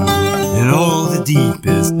soul, in all the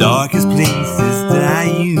deepest, darkest places that I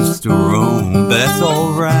used to roam. But that's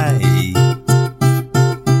alright.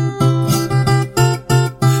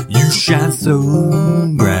 You shine so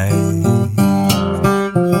bright.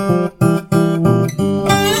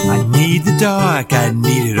 I need the dark, I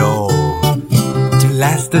need it all to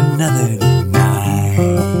last another night.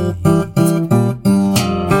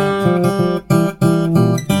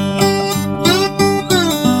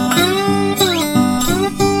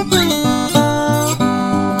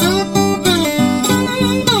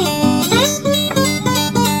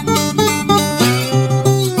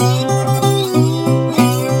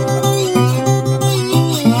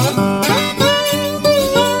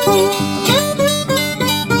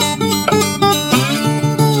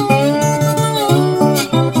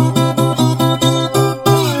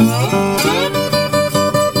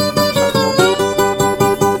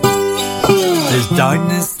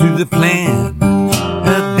 Darkness through the plan,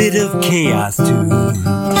 a bit of chaos too,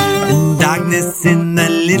 and darkness in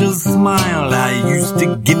that little smile I used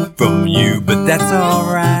to get from you. But that's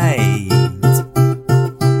alright.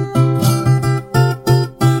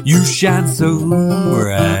 You shine so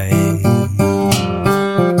bright.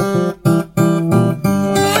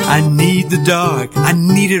 I need the dark, I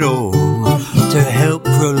need it all to help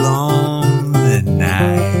prolong the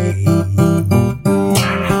night.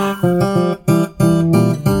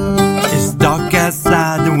 It's dark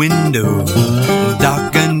outside the window,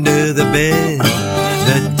 dark under the bed.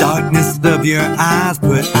 The darkness of your eyes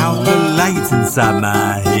put out the lights inside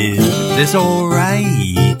my head. It's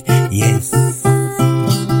alright, yes.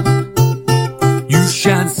 You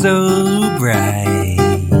shine so bright.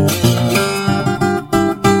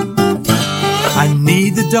 I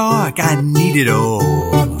need the dark, I need it all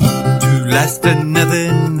to last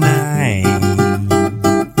another night.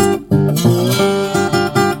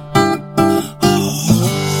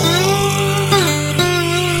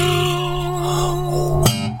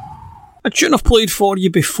 A tune I've played for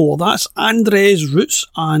you before, that's Andres Roots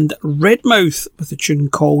and Redmouth with a tune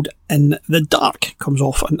called In the Dark. Comes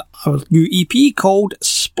off an our new EP called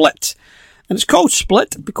Split. And it's called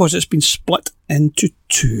Split because it's been split into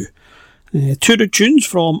two. Two tunes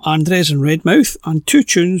from Andres and Redmouth and two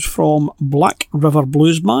tunes from Black River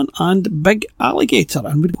Bluesman and Big Alligator.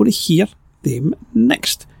 And we're going to hear them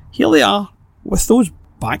next. Here they are with those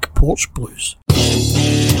Back Porch Blues.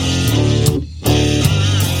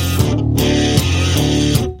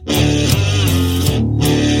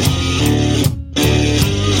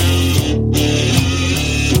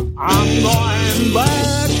 I'm going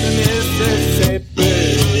back to Mississippi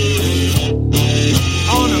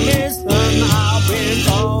on a mission I've been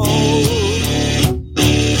told.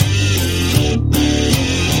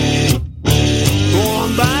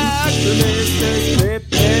 Going back to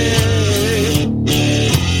Mississippi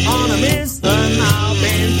on a mission I've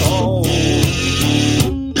been told.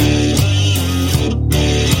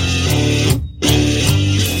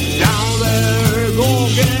 Down there, go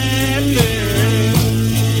get me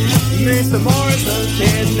Mr. Morrison's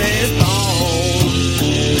kidney stone.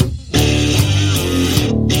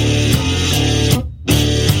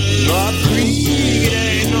 The creek, it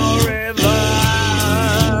ain't no river.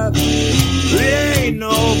 It ain't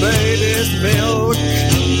no baby's milk.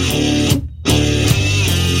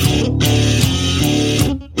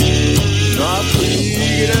 The creek,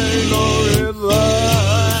 it ain't no river.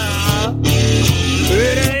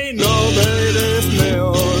 It ain't no baby's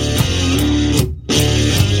milk.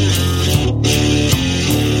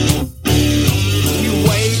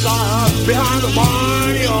 Behind the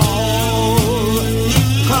barnyard,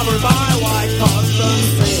 covered by white custom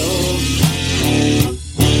silk.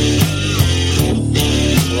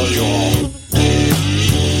 Love you all.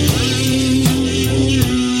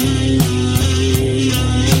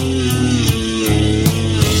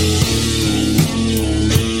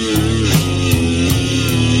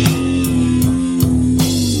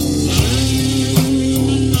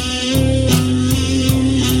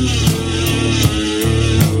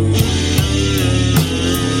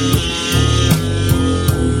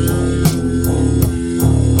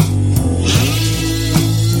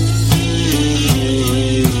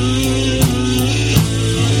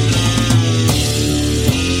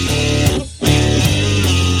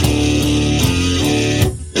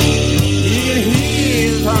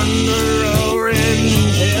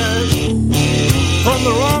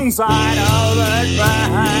 Side of the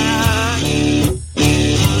track, you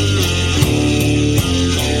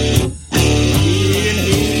can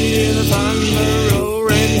hear the thunder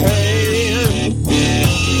roaring head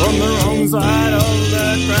from the wrong side of the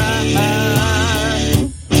track.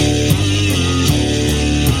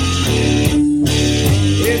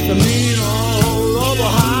 It's the mean old local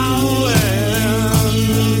howling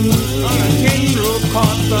on a kindle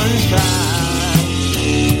cotton shack.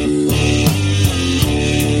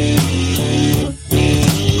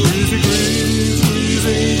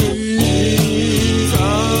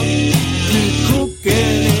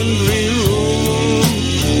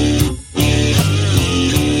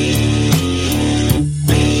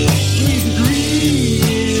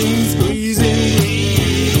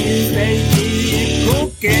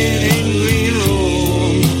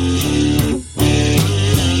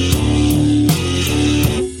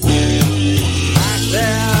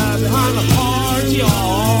 There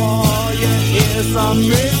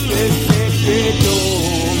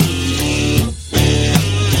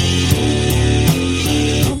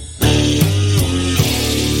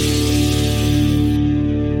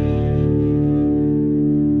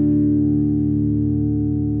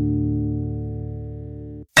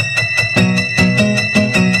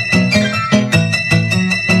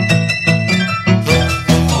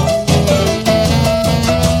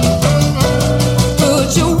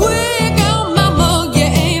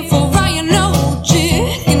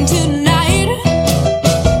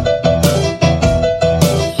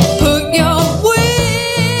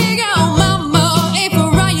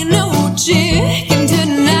chicken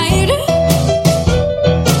tonight.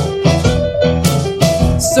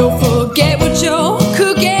 So forget what you're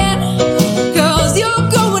cooking, 'cause you're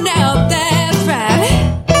going out, that's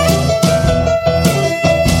right.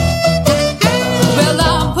 Well,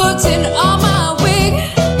 I'm putting on my wig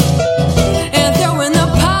and throwing the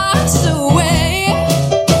pots away.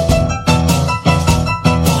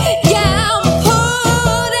 Yeah, I'm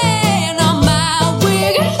putting on my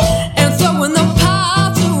wig and throwing the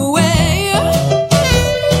pots away.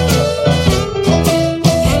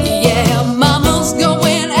 Yeah, mama's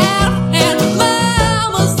going out and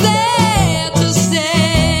mama's there to stay.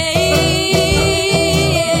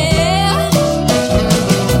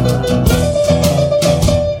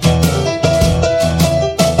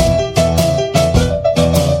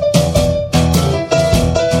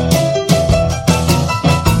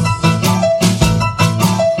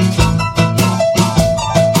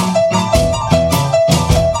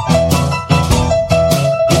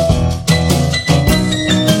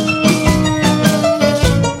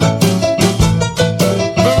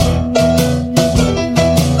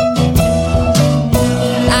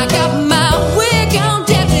 I got my wig on,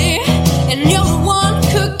 Daddy, and you're the one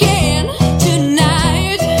cooking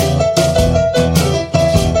tonight.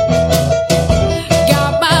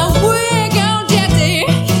 Got my wig on, Daddy,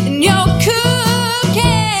 and you're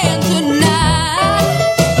cooking tonight.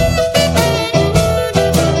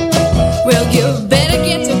 Well, you better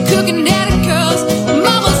get to cooking, Daddy, 'cause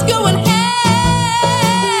mama's going out,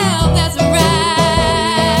 that's right.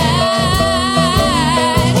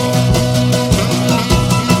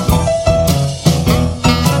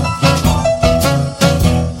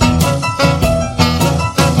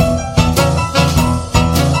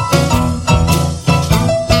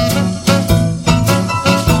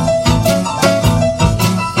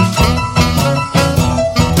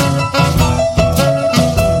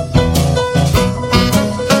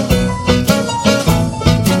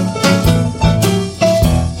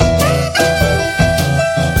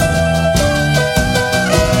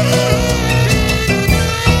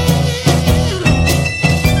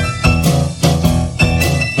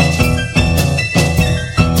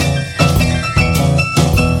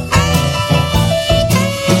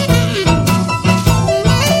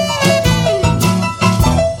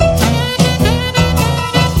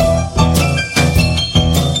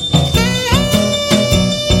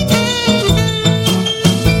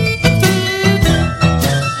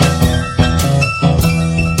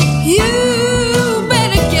 You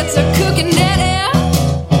better get to cooking, Daddy,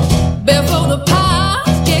 before the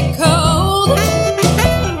pots get cold.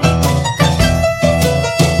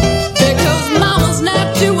 Because mama's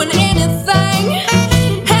not doing anything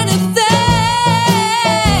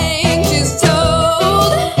she's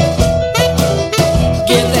told.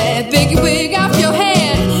 Get that big wig off your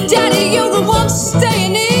head, Daddy, you're the one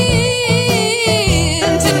staying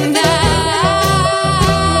in tonight.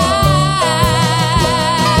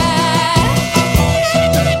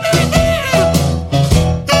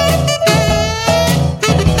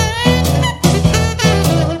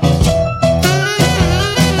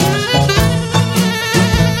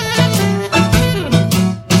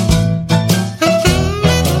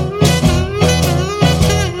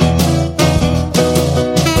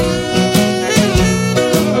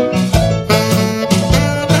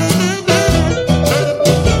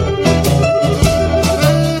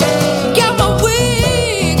 Got my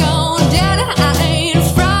wig on, Daddy, I ain't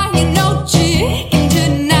frying no chicken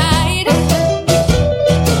tonight.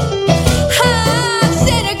 I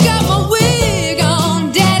said I got my wig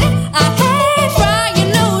on, Daddy, I ain't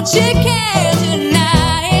frying no chicken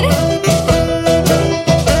tonight.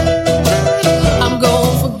 I'm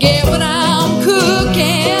gonna forget what I'm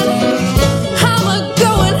cooking. I'm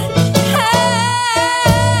going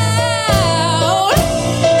out,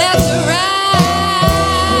 that's right.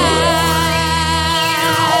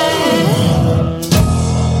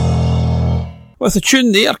 With a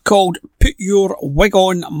tune there called Put Your Wig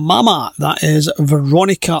On Mama. That is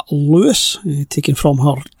Veronica Lewis, taken from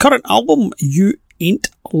her current album, You Ain't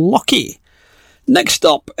Lucky. Next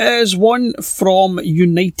up is one from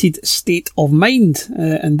United State of Mind,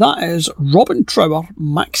 and that is Robin Trower,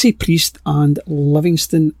 Maxi Priest and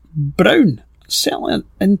Livingston Brown. Certainly an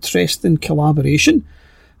interesting collaboration.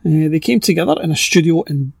 They came together in a studio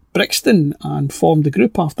in Brixton and formed the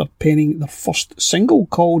group after penning their first single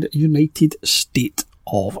called United State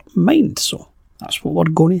of Mind. So that's what we're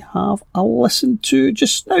going to have a listen to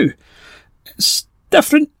just now. It's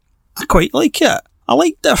different. I quite like it. I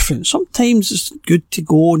like different. Sometimes it's good to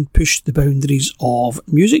go and push the boundaries of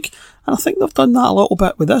music, and I think they've done that a little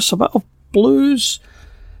bit with this. A bit of blues,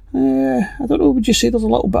 I don't know, would you say there's a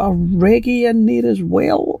little bit of reggae in there as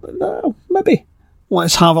well? Maybe.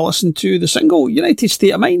 Let's have a listen to the single United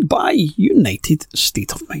State of Mind by United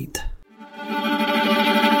State of Mind.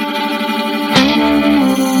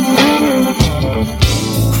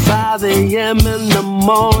 5 a.m. in the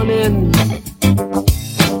morning,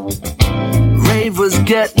 rave was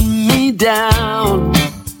getting me down.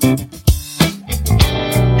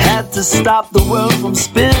 Had to stop the world from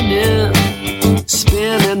spinning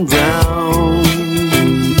round.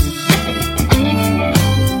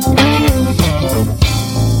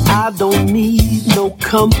 I don't need no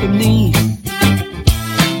company,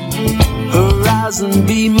 horizon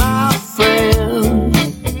be my friend.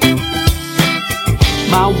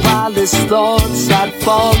 My wildest thoughts I'd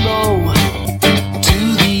follow to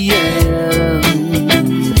the end.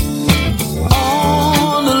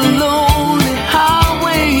 On a lonely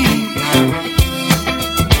highway,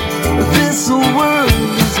 this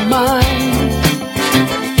world is mine.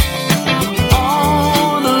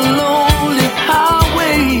 On a lonely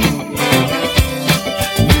highway,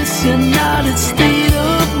 this United State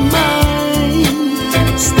of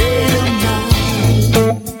mind, state of mind.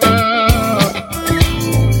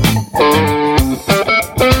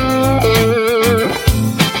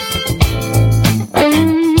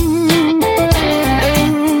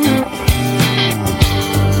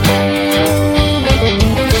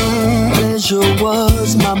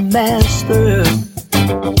 Was my master,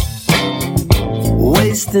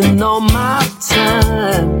 wasting all my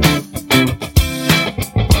time,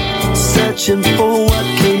 searching for what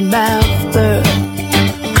came after,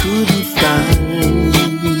 couldn't find.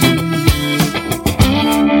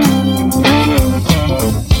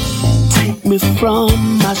 Take me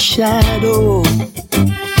from my shadow,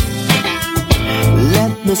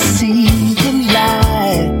 let me see the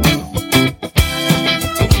light.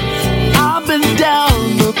 I've been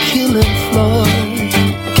down the killing floor,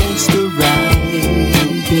 gangsta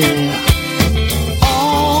ride, yeah.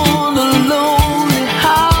 On a lonely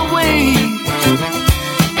highway,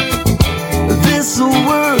 this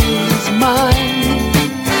world is mine.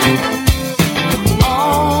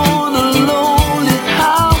 On a lonely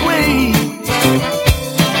highway,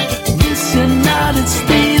 this United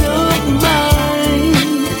State of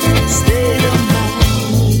mind, state of mind.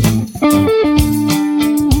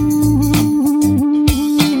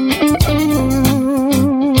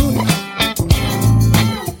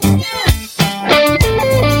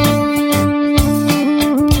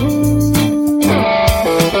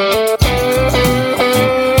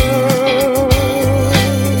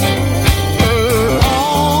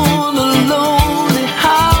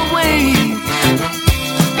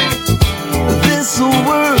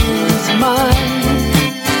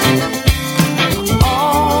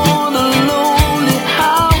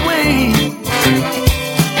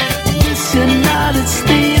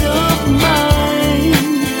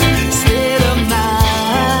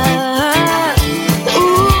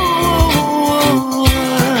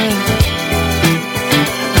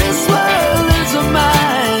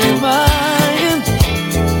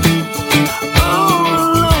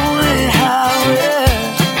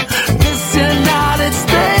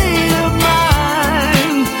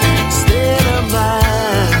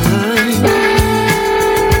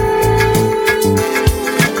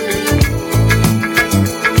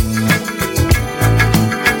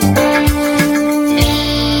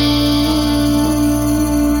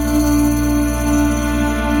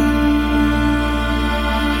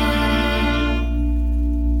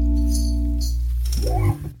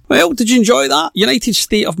 Well, did you enjoy that? United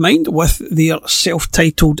State of Mind with their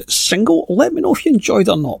self-titled single. Let me know if you enjoyed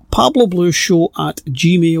it or not.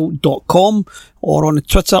 PabloBluesShow@gmail.com or on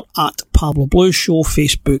Twitter @PabloBluesShow,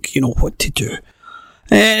 Facebook, you know what to do.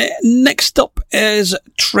 Next up is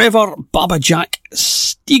Trevor Babajack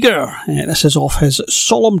Steger. This is off his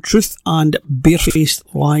Solemn Truth and Barefaced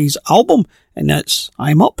Lies album, and it's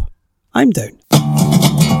I'm Up, I'm Down.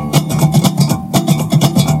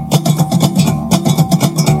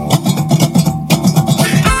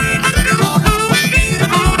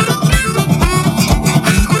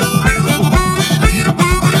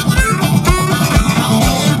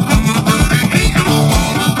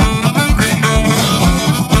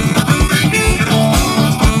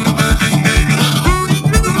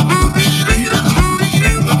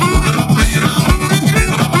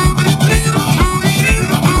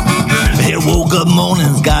 Good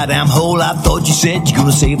mornings, goddamn hole. I thought you said you're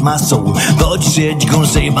gonna save my soul. Thought you said you're gonna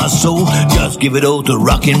save my soul. Just give it all to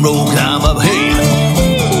rock and roll. I'm up here,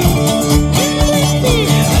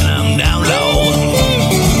 and I'm down low,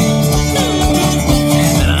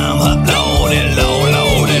 and I'm up low, and low,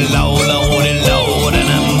 low, and low, low, and low, and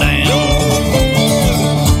I'm down.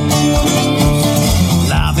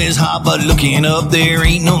 top, but looking up, there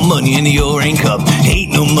ain't no money in the O-ring cup.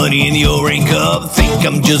 Ain't no money in the O-ring cup. Think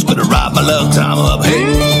I'm just gonna ride my luck time up. Hey!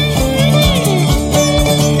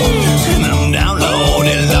 And I'm down low,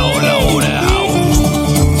 down low, low, down.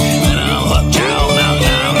 And I'm up down, now,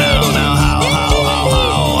 now, now, now, how,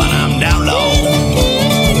 and I'm down low.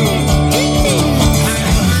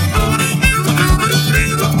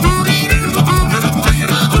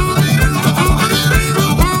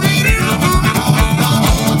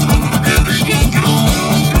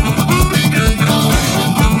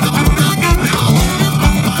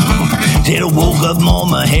 Till I woke up more,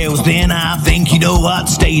 my hair was thin. I think you know what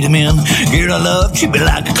state I'm in. Girl I love, treat me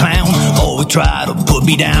like a clown. Always try to put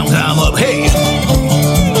me down. I'm up, hey.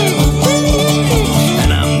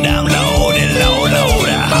 And I'm down low, down low, low,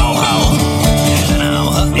 down, how. And I'm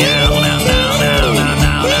up, down, down, down, down,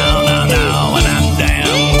 down, down, down, down, and I'm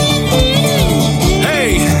down.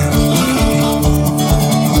 Hey.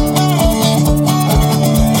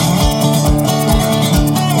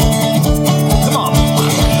 Come on.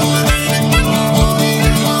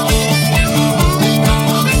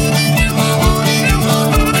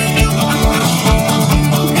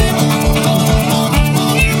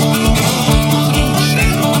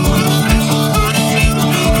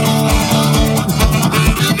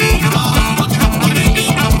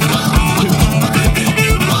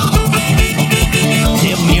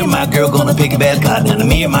 My girl gonna pick a bell cotton,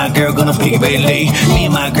 me and my girl gonna pick a bell day. Me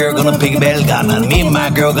and my girl gonna pick a bell cotton, me and my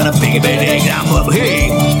girl gonna pick a bell day. I'm up, hey.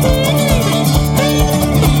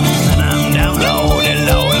 And I'm down low, down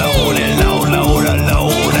low, low, down low, low, down low,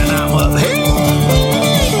 and I'm up, hey.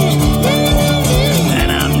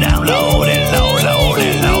 And I'm down low, down low, low,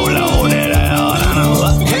 down low, low, and I'm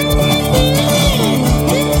up, hey.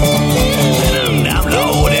 And I'm down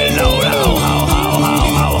low, down low, low, how,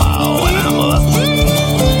 and I'm up.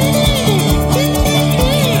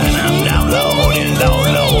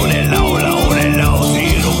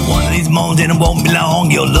 And it won't be long,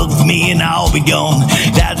 you'll look for me and I'll be gone.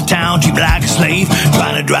 Out of town, treat me like a slave,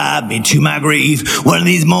 trying to drive me to my grave. One of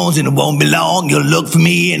these mornings and it won't be long, you'll look for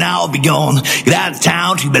me and I'll be gone. Get out of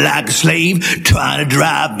town, treat me like a slave, trying to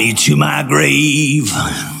drive me to my grave.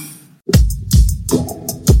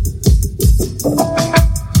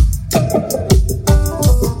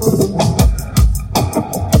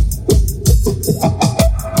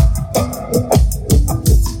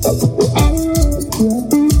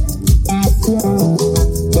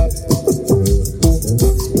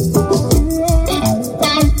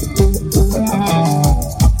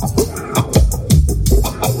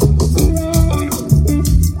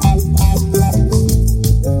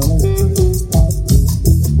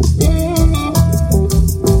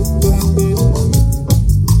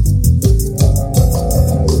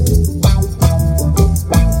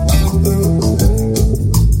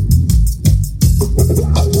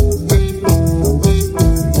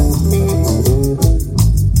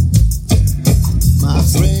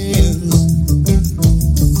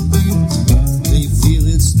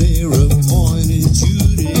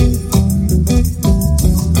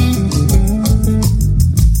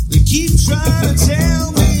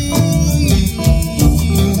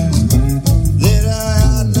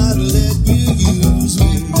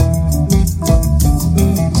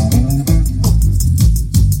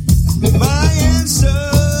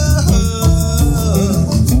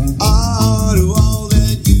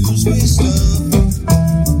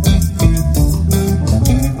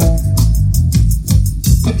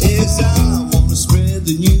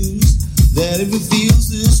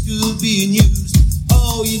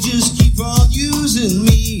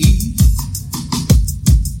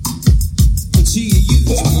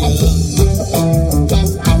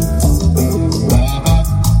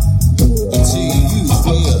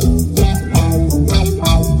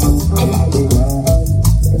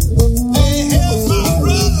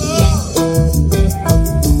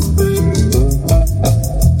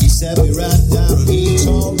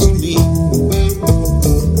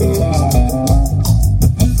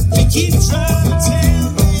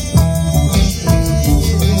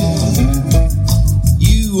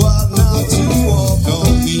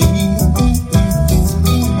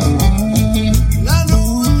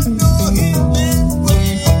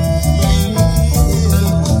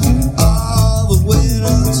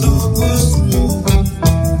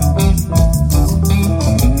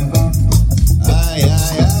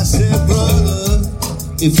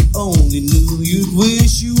 If you only knew, you'd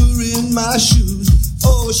wish you were in my shoes.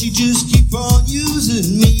 Oh, she just keep on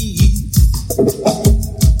using me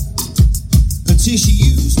until she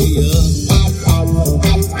used me up.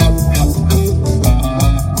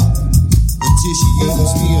 Until she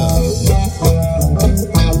used me up.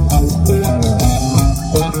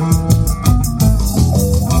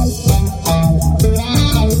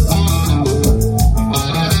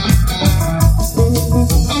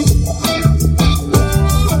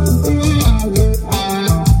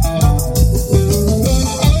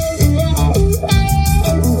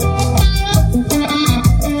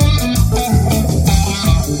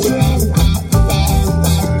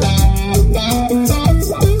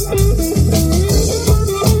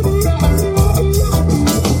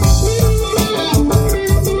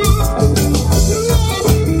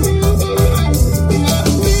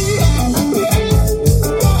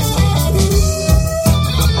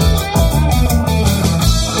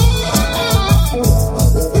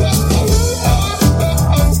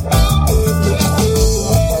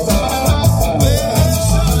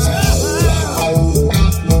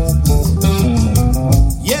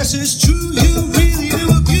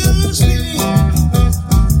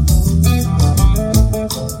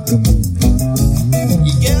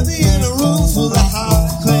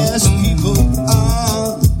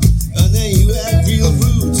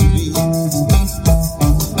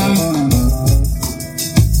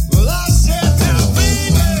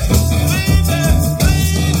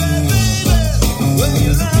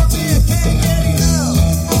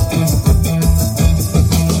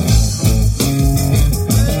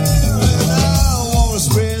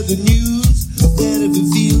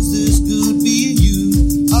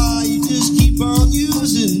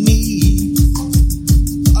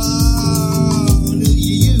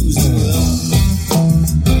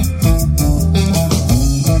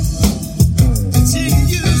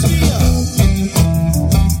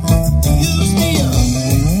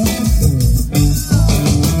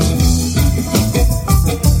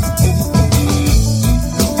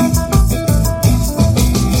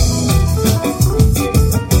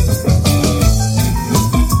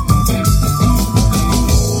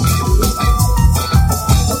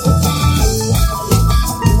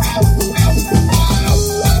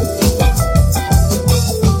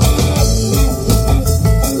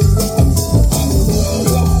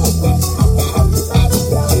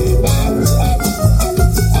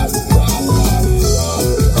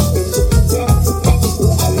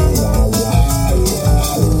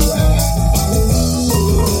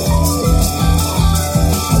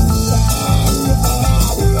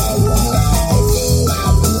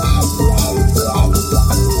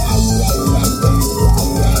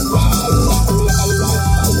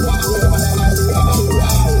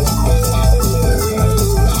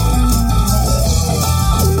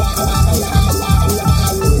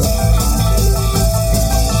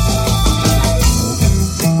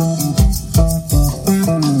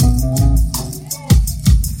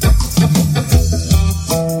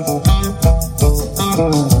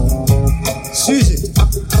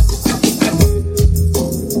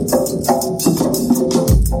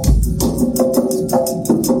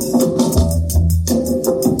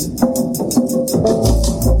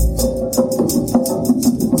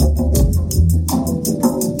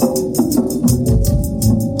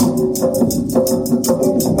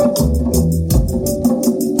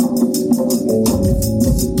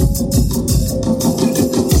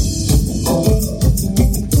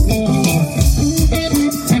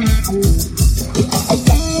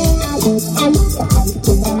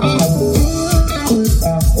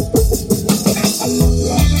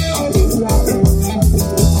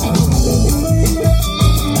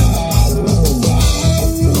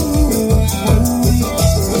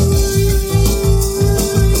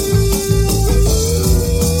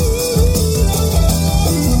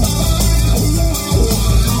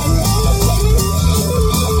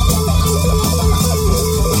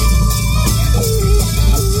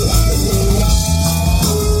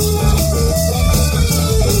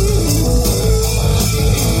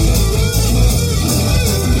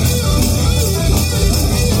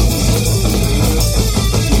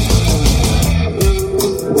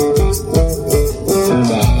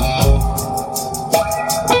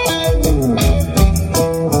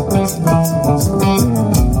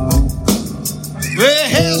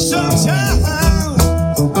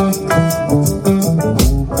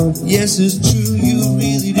 Yes, it's true, you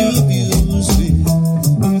really do abuse me.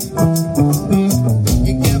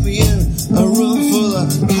 You got me in a room full of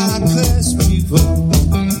high-class people,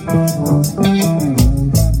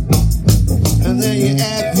 and then you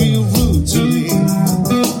act real rude to me.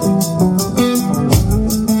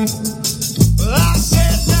 Well, I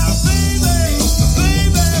said, now, baby,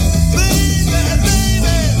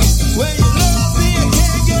 when you love me, I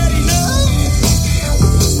can't get enough.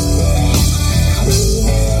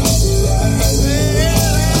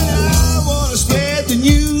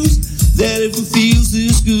 That if it feels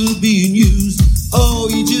this good being used, oh,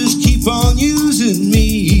 you just keep on using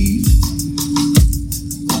me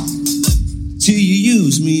till you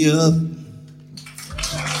use me up.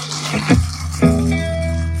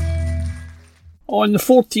 On the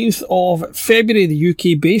 14th of February, the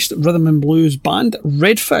UK-based rhythm and blues band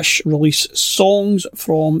Redfish released Songs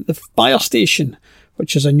from the Fire Station,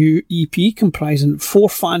 which is a new EP comprising 4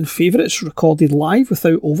 fan favourites recorded live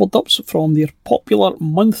without overdubs from their popular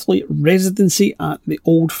monthly residency at the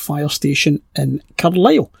Old Fire Station in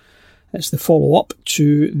Carlisle. It's the follow-up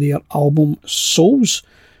to their album Souls,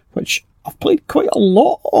 which I've played quite a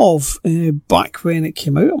lot of back when it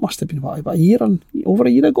came out. It must have been about over a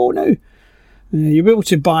year ago now. You'll be able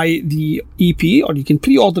to buy the EP, or you can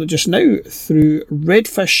pre-order it just now through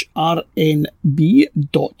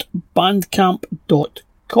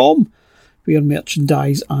redfishrnb.bandcamp.com, where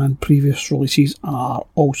merchandise and previous releases are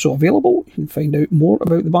also available. You can find out more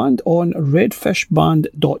about the band on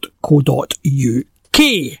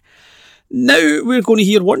redfishband.co.uk. Now we're going to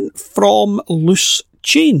hear one from Loose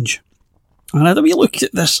Change. And I had a wee look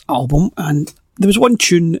at this album, and there was one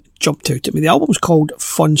tune that jumped out at me. The album's called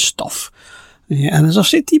Fun Stuff. And as I've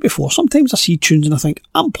said to you before, sometimes I see tunes and I think,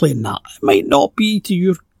 I'm playing that. It might not be to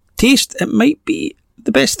your taste. It might be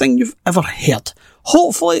the best thing you've ever heard.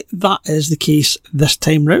 Hopefully that is the case this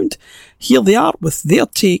time round. Here they are with their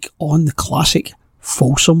take on the classic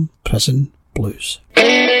Folsom Prison Blues.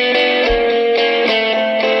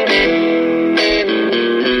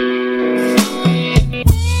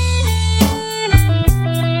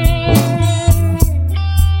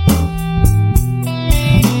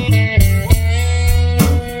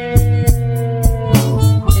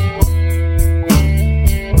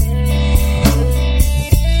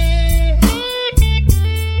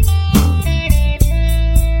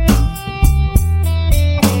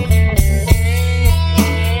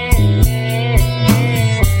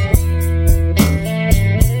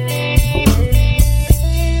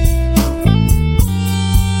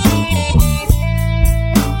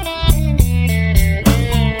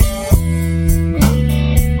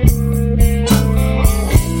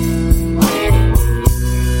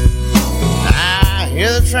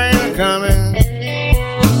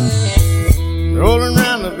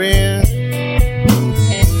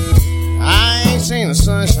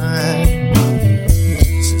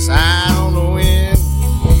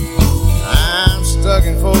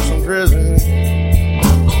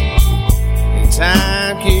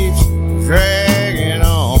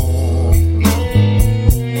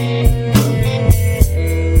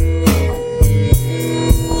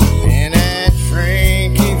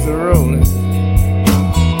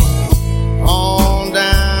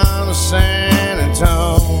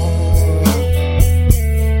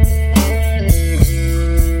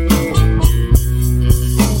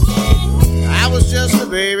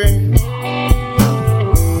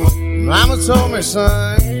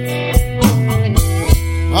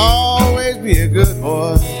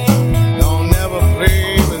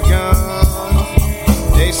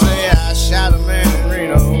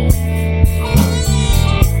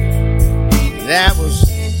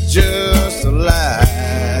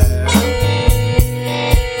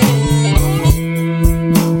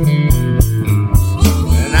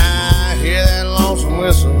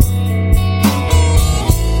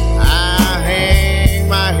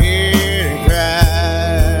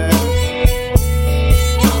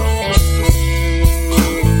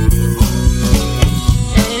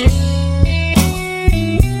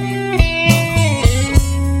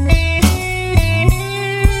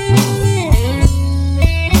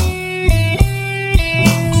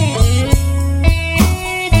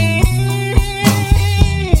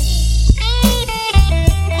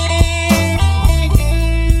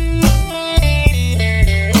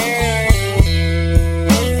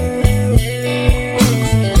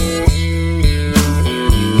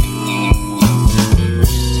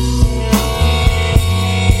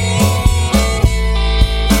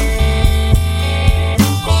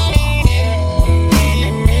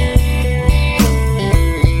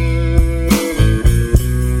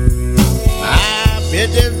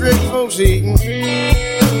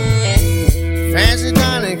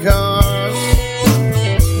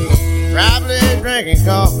 drinking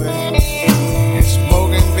coffee and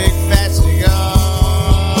smoking big fat cigars,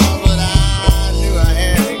 but I knew I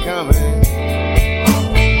had it coming.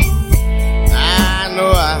 I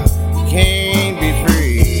know I can't be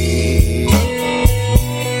free.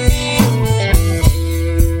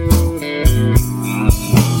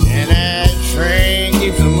 And that train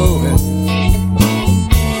keeps moving.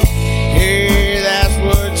 Hey, that's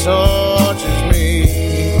what tortures me.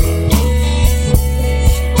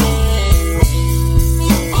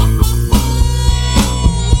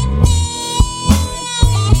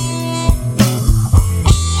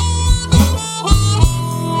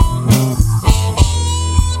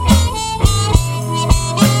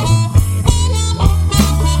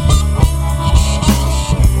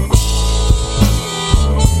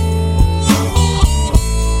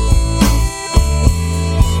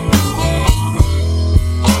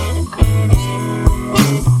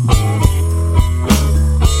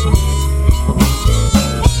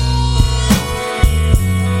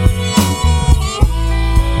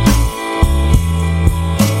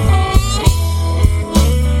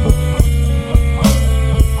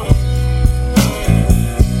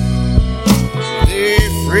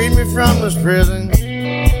 From this prison,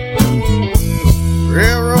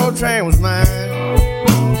 railroad train was mine.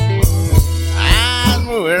 I was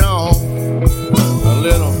moving on a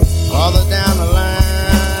little farther down the line,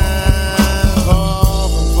 far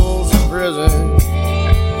from Folsom Prison.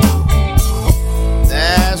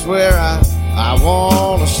 That's where I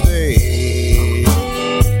wanna stay.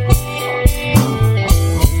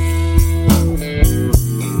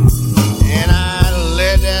 And I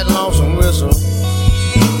let that lonesome whistle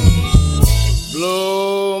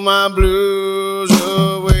blow my blues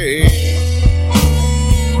away.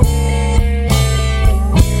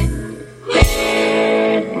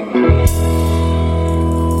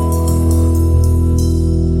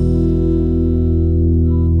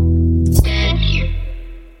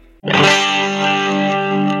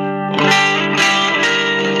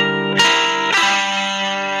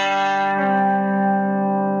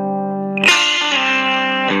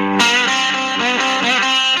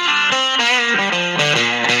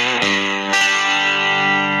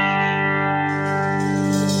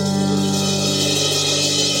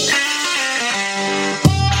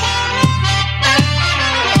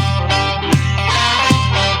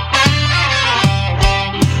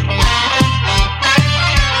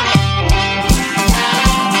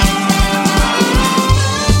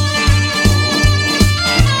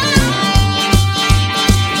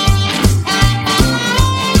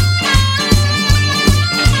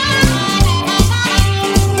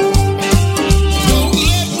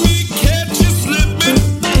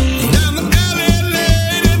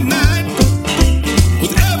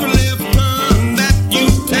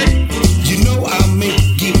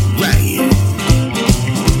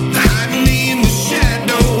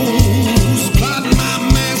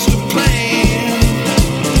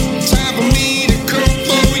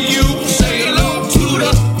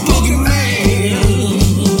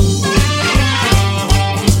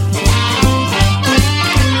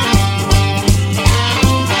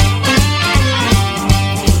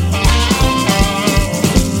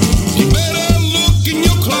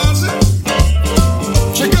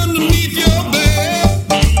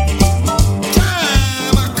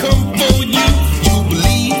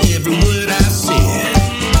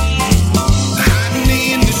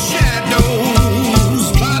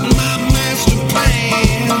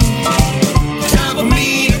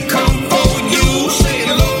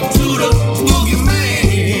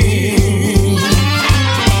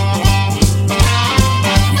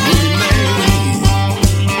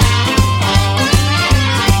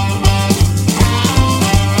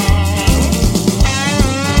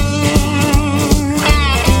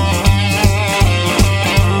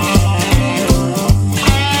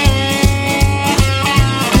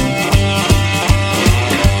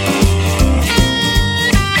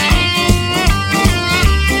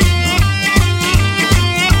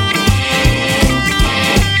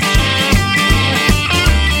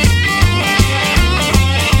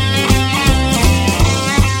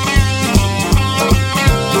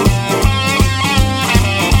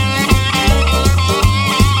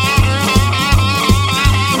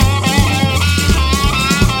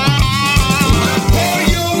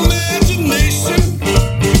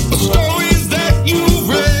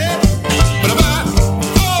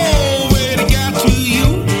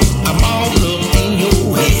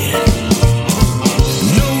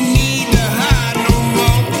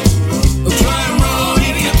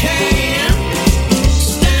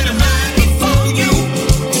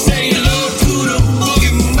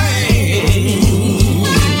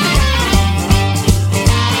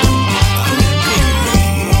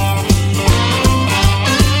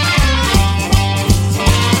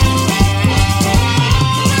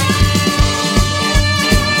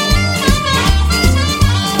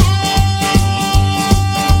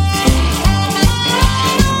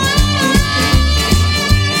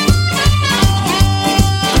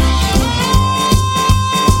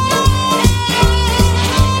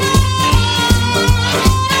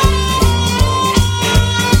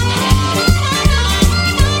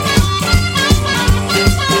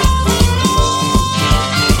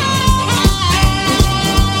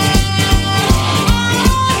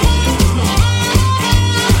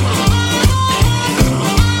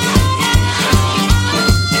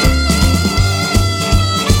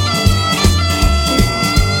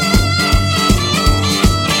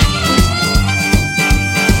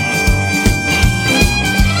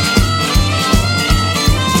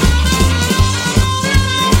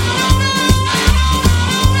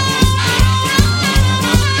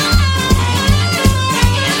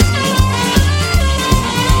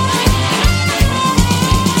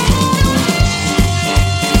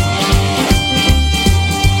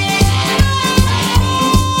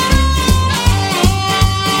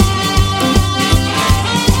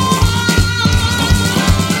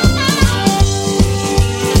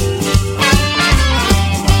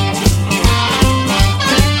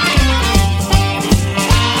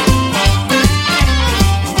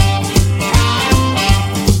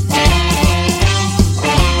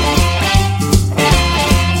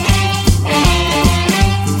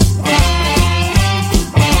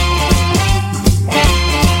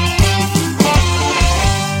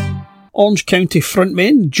 Orange County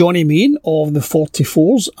frontmen Johnny Main of the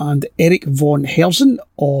 44s and Eric Von Herzen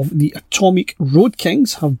of the Atomic Road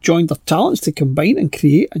Kings have joined their talents to combine and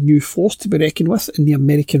create a new force to be reckoned with in the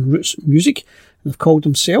American roots music. They've called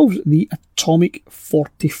themselves the Atomic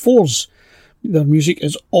 44s. Their music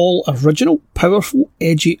is all original, powerful,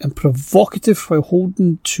 edgy and provocative while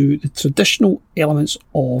holding to the traditional elements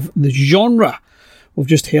of the genre. We've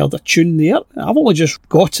just heard a tune there. I've only just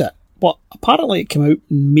got it, but apparently it came out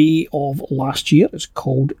in May of last year. It's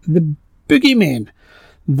called The Boogeymen.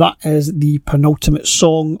 That is the penultimate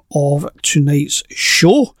song of tonight's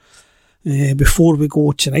show. Before we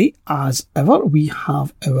go tonight, as ever, we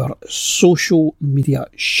have our social media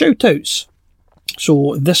shout-outs.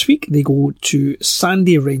 So this week they go to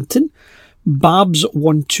Sandy Renton,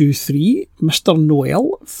 Babs123, Mr.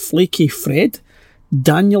 Noel, Flaky Fred,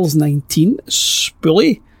 Daniels19,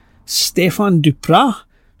 Spoolie, Stefan Duprat,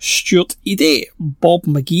 Stuart Edey, Bob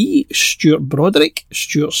McGee, Stuart Broderick,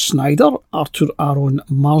 Stuart Snyder, Arthur Aaron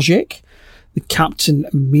Marjek, the Captain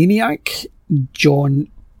Maniac, John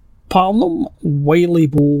Parnham, Wiley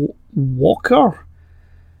Bo Walker.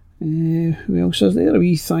 Who else is there? A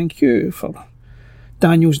wee thank you for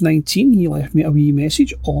Daniels19. He left me a wee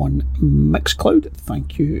message on Mixcloud.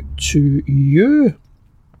 Thank you to you.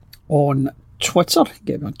 On Twitter,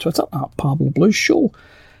 get me on Twitter at Pablo Blues Show.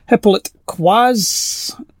 Hippolyte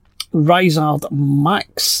Quaz, Rizard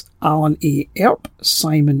Max, Alan A. Earp,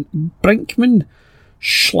 Simon Brinkman,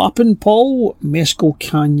 Schlappen Paul, Mesco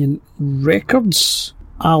Canyon Records,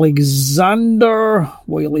 Alexander,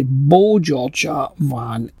 Wiley Bo, Georgia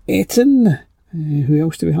Van Etten. Who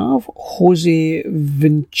else do we have? Jose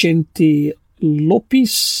Vincente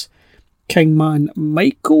Lopez, Kingman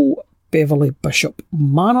Michael, Beverly Bishop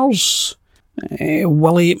Manners,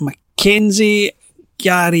 Willie Mackenzie,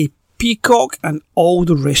 Gary Peacock, and all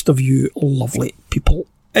the rest of you lovely people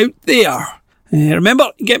out there.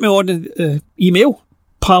 Remember, get me on the email,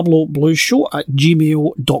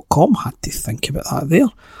 pablobluesshow@gmail.com. Had to think about that there.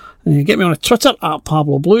 Get me on a Twitter at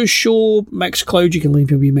Pablo Blues Show. Mixcloud, you can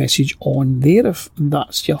leave me a wee message on there if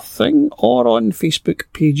that's your thing, or on Facebook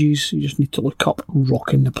pages. You just need to look up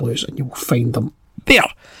Rockin' the Blues and you will find them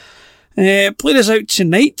there. Playing us out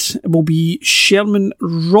tonight will be Sherman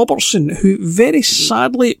Robertson, who very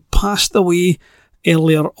sadly passed away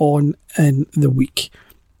earlier on in the week.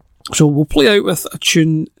 So we'll play out with a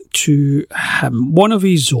tune to him. One of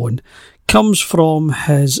his own comes from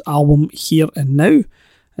his album Here and Now.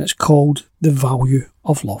 It's called The Value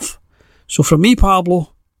of Love. So from me,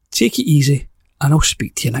 Pablo, take it easy, and I'll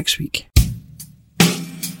speak to you next week.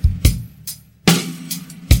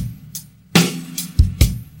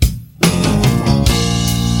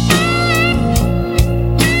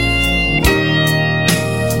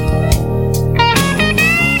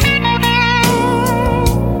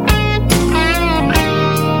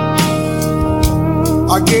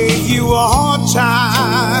 I gave you a hard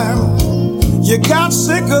time. You got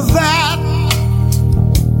sick of that.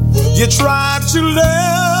 You tried to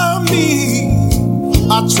love me.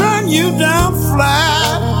 I turned you down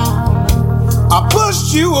flat. I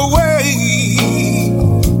pushed you away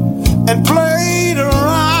and played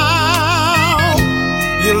around.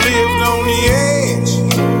 You lived on the edge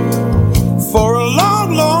for a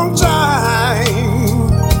long, long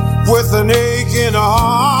time with an aching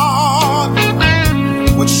heart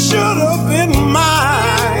which should have been mine.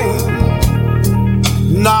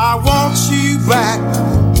 Now I want you back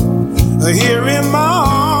here in my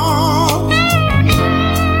arms.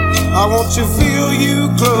 I want to feel you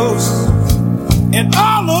close in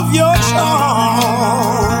all of your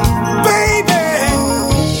charm. Baby,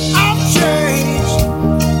 I've changed.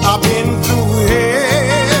 I've been through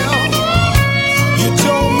hell. You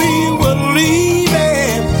told me you were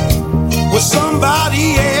leaving with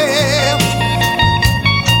somebody else.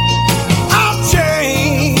 I've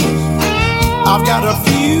changed. I've got a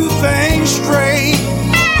few things straight.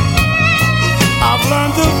 I've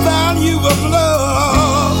learned the value of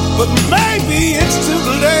love, but maybe it's too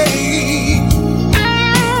late.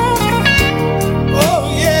 Oh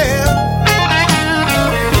yeah.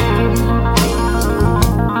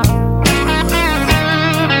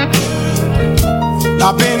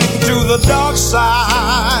 I've been to the dark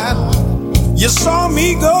side. You saw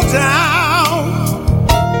me go down.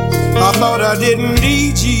 I thought I didn't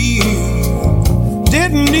need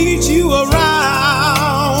you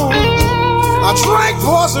around. I drank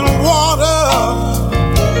poison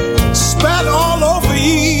water, spat all over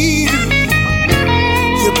you.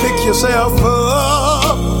 You pick yourself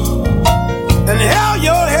up and held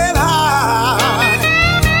your head high.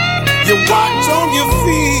 You worked on your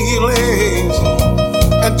feelings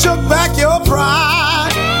and took back your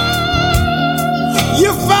pride.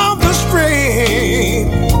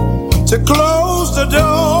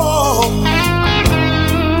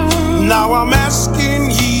 Now I'm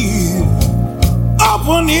asking you,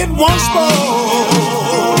 open it once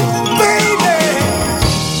more. Baby,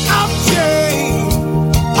 I'm changed.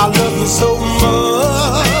 I love you so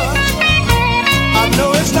much. I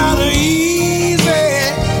know it's not easy.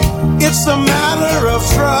 It's a matter of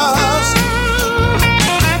trust.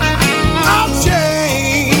 I've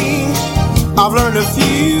changed. I've learned a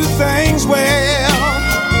few things well.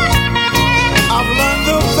 I've learned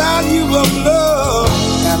the value of love,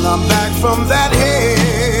 and I'm back from that hell.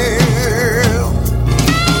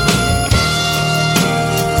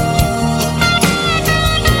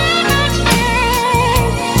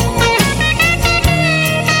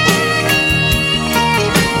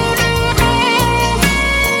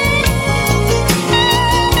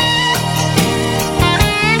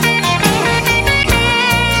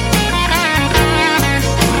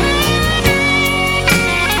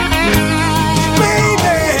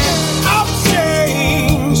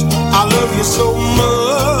 So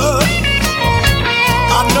much.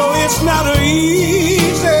 I know it's not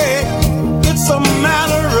easy. It's a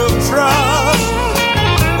matter of trust.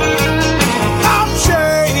 I've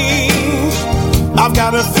changed. I've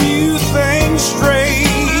got a few things straight.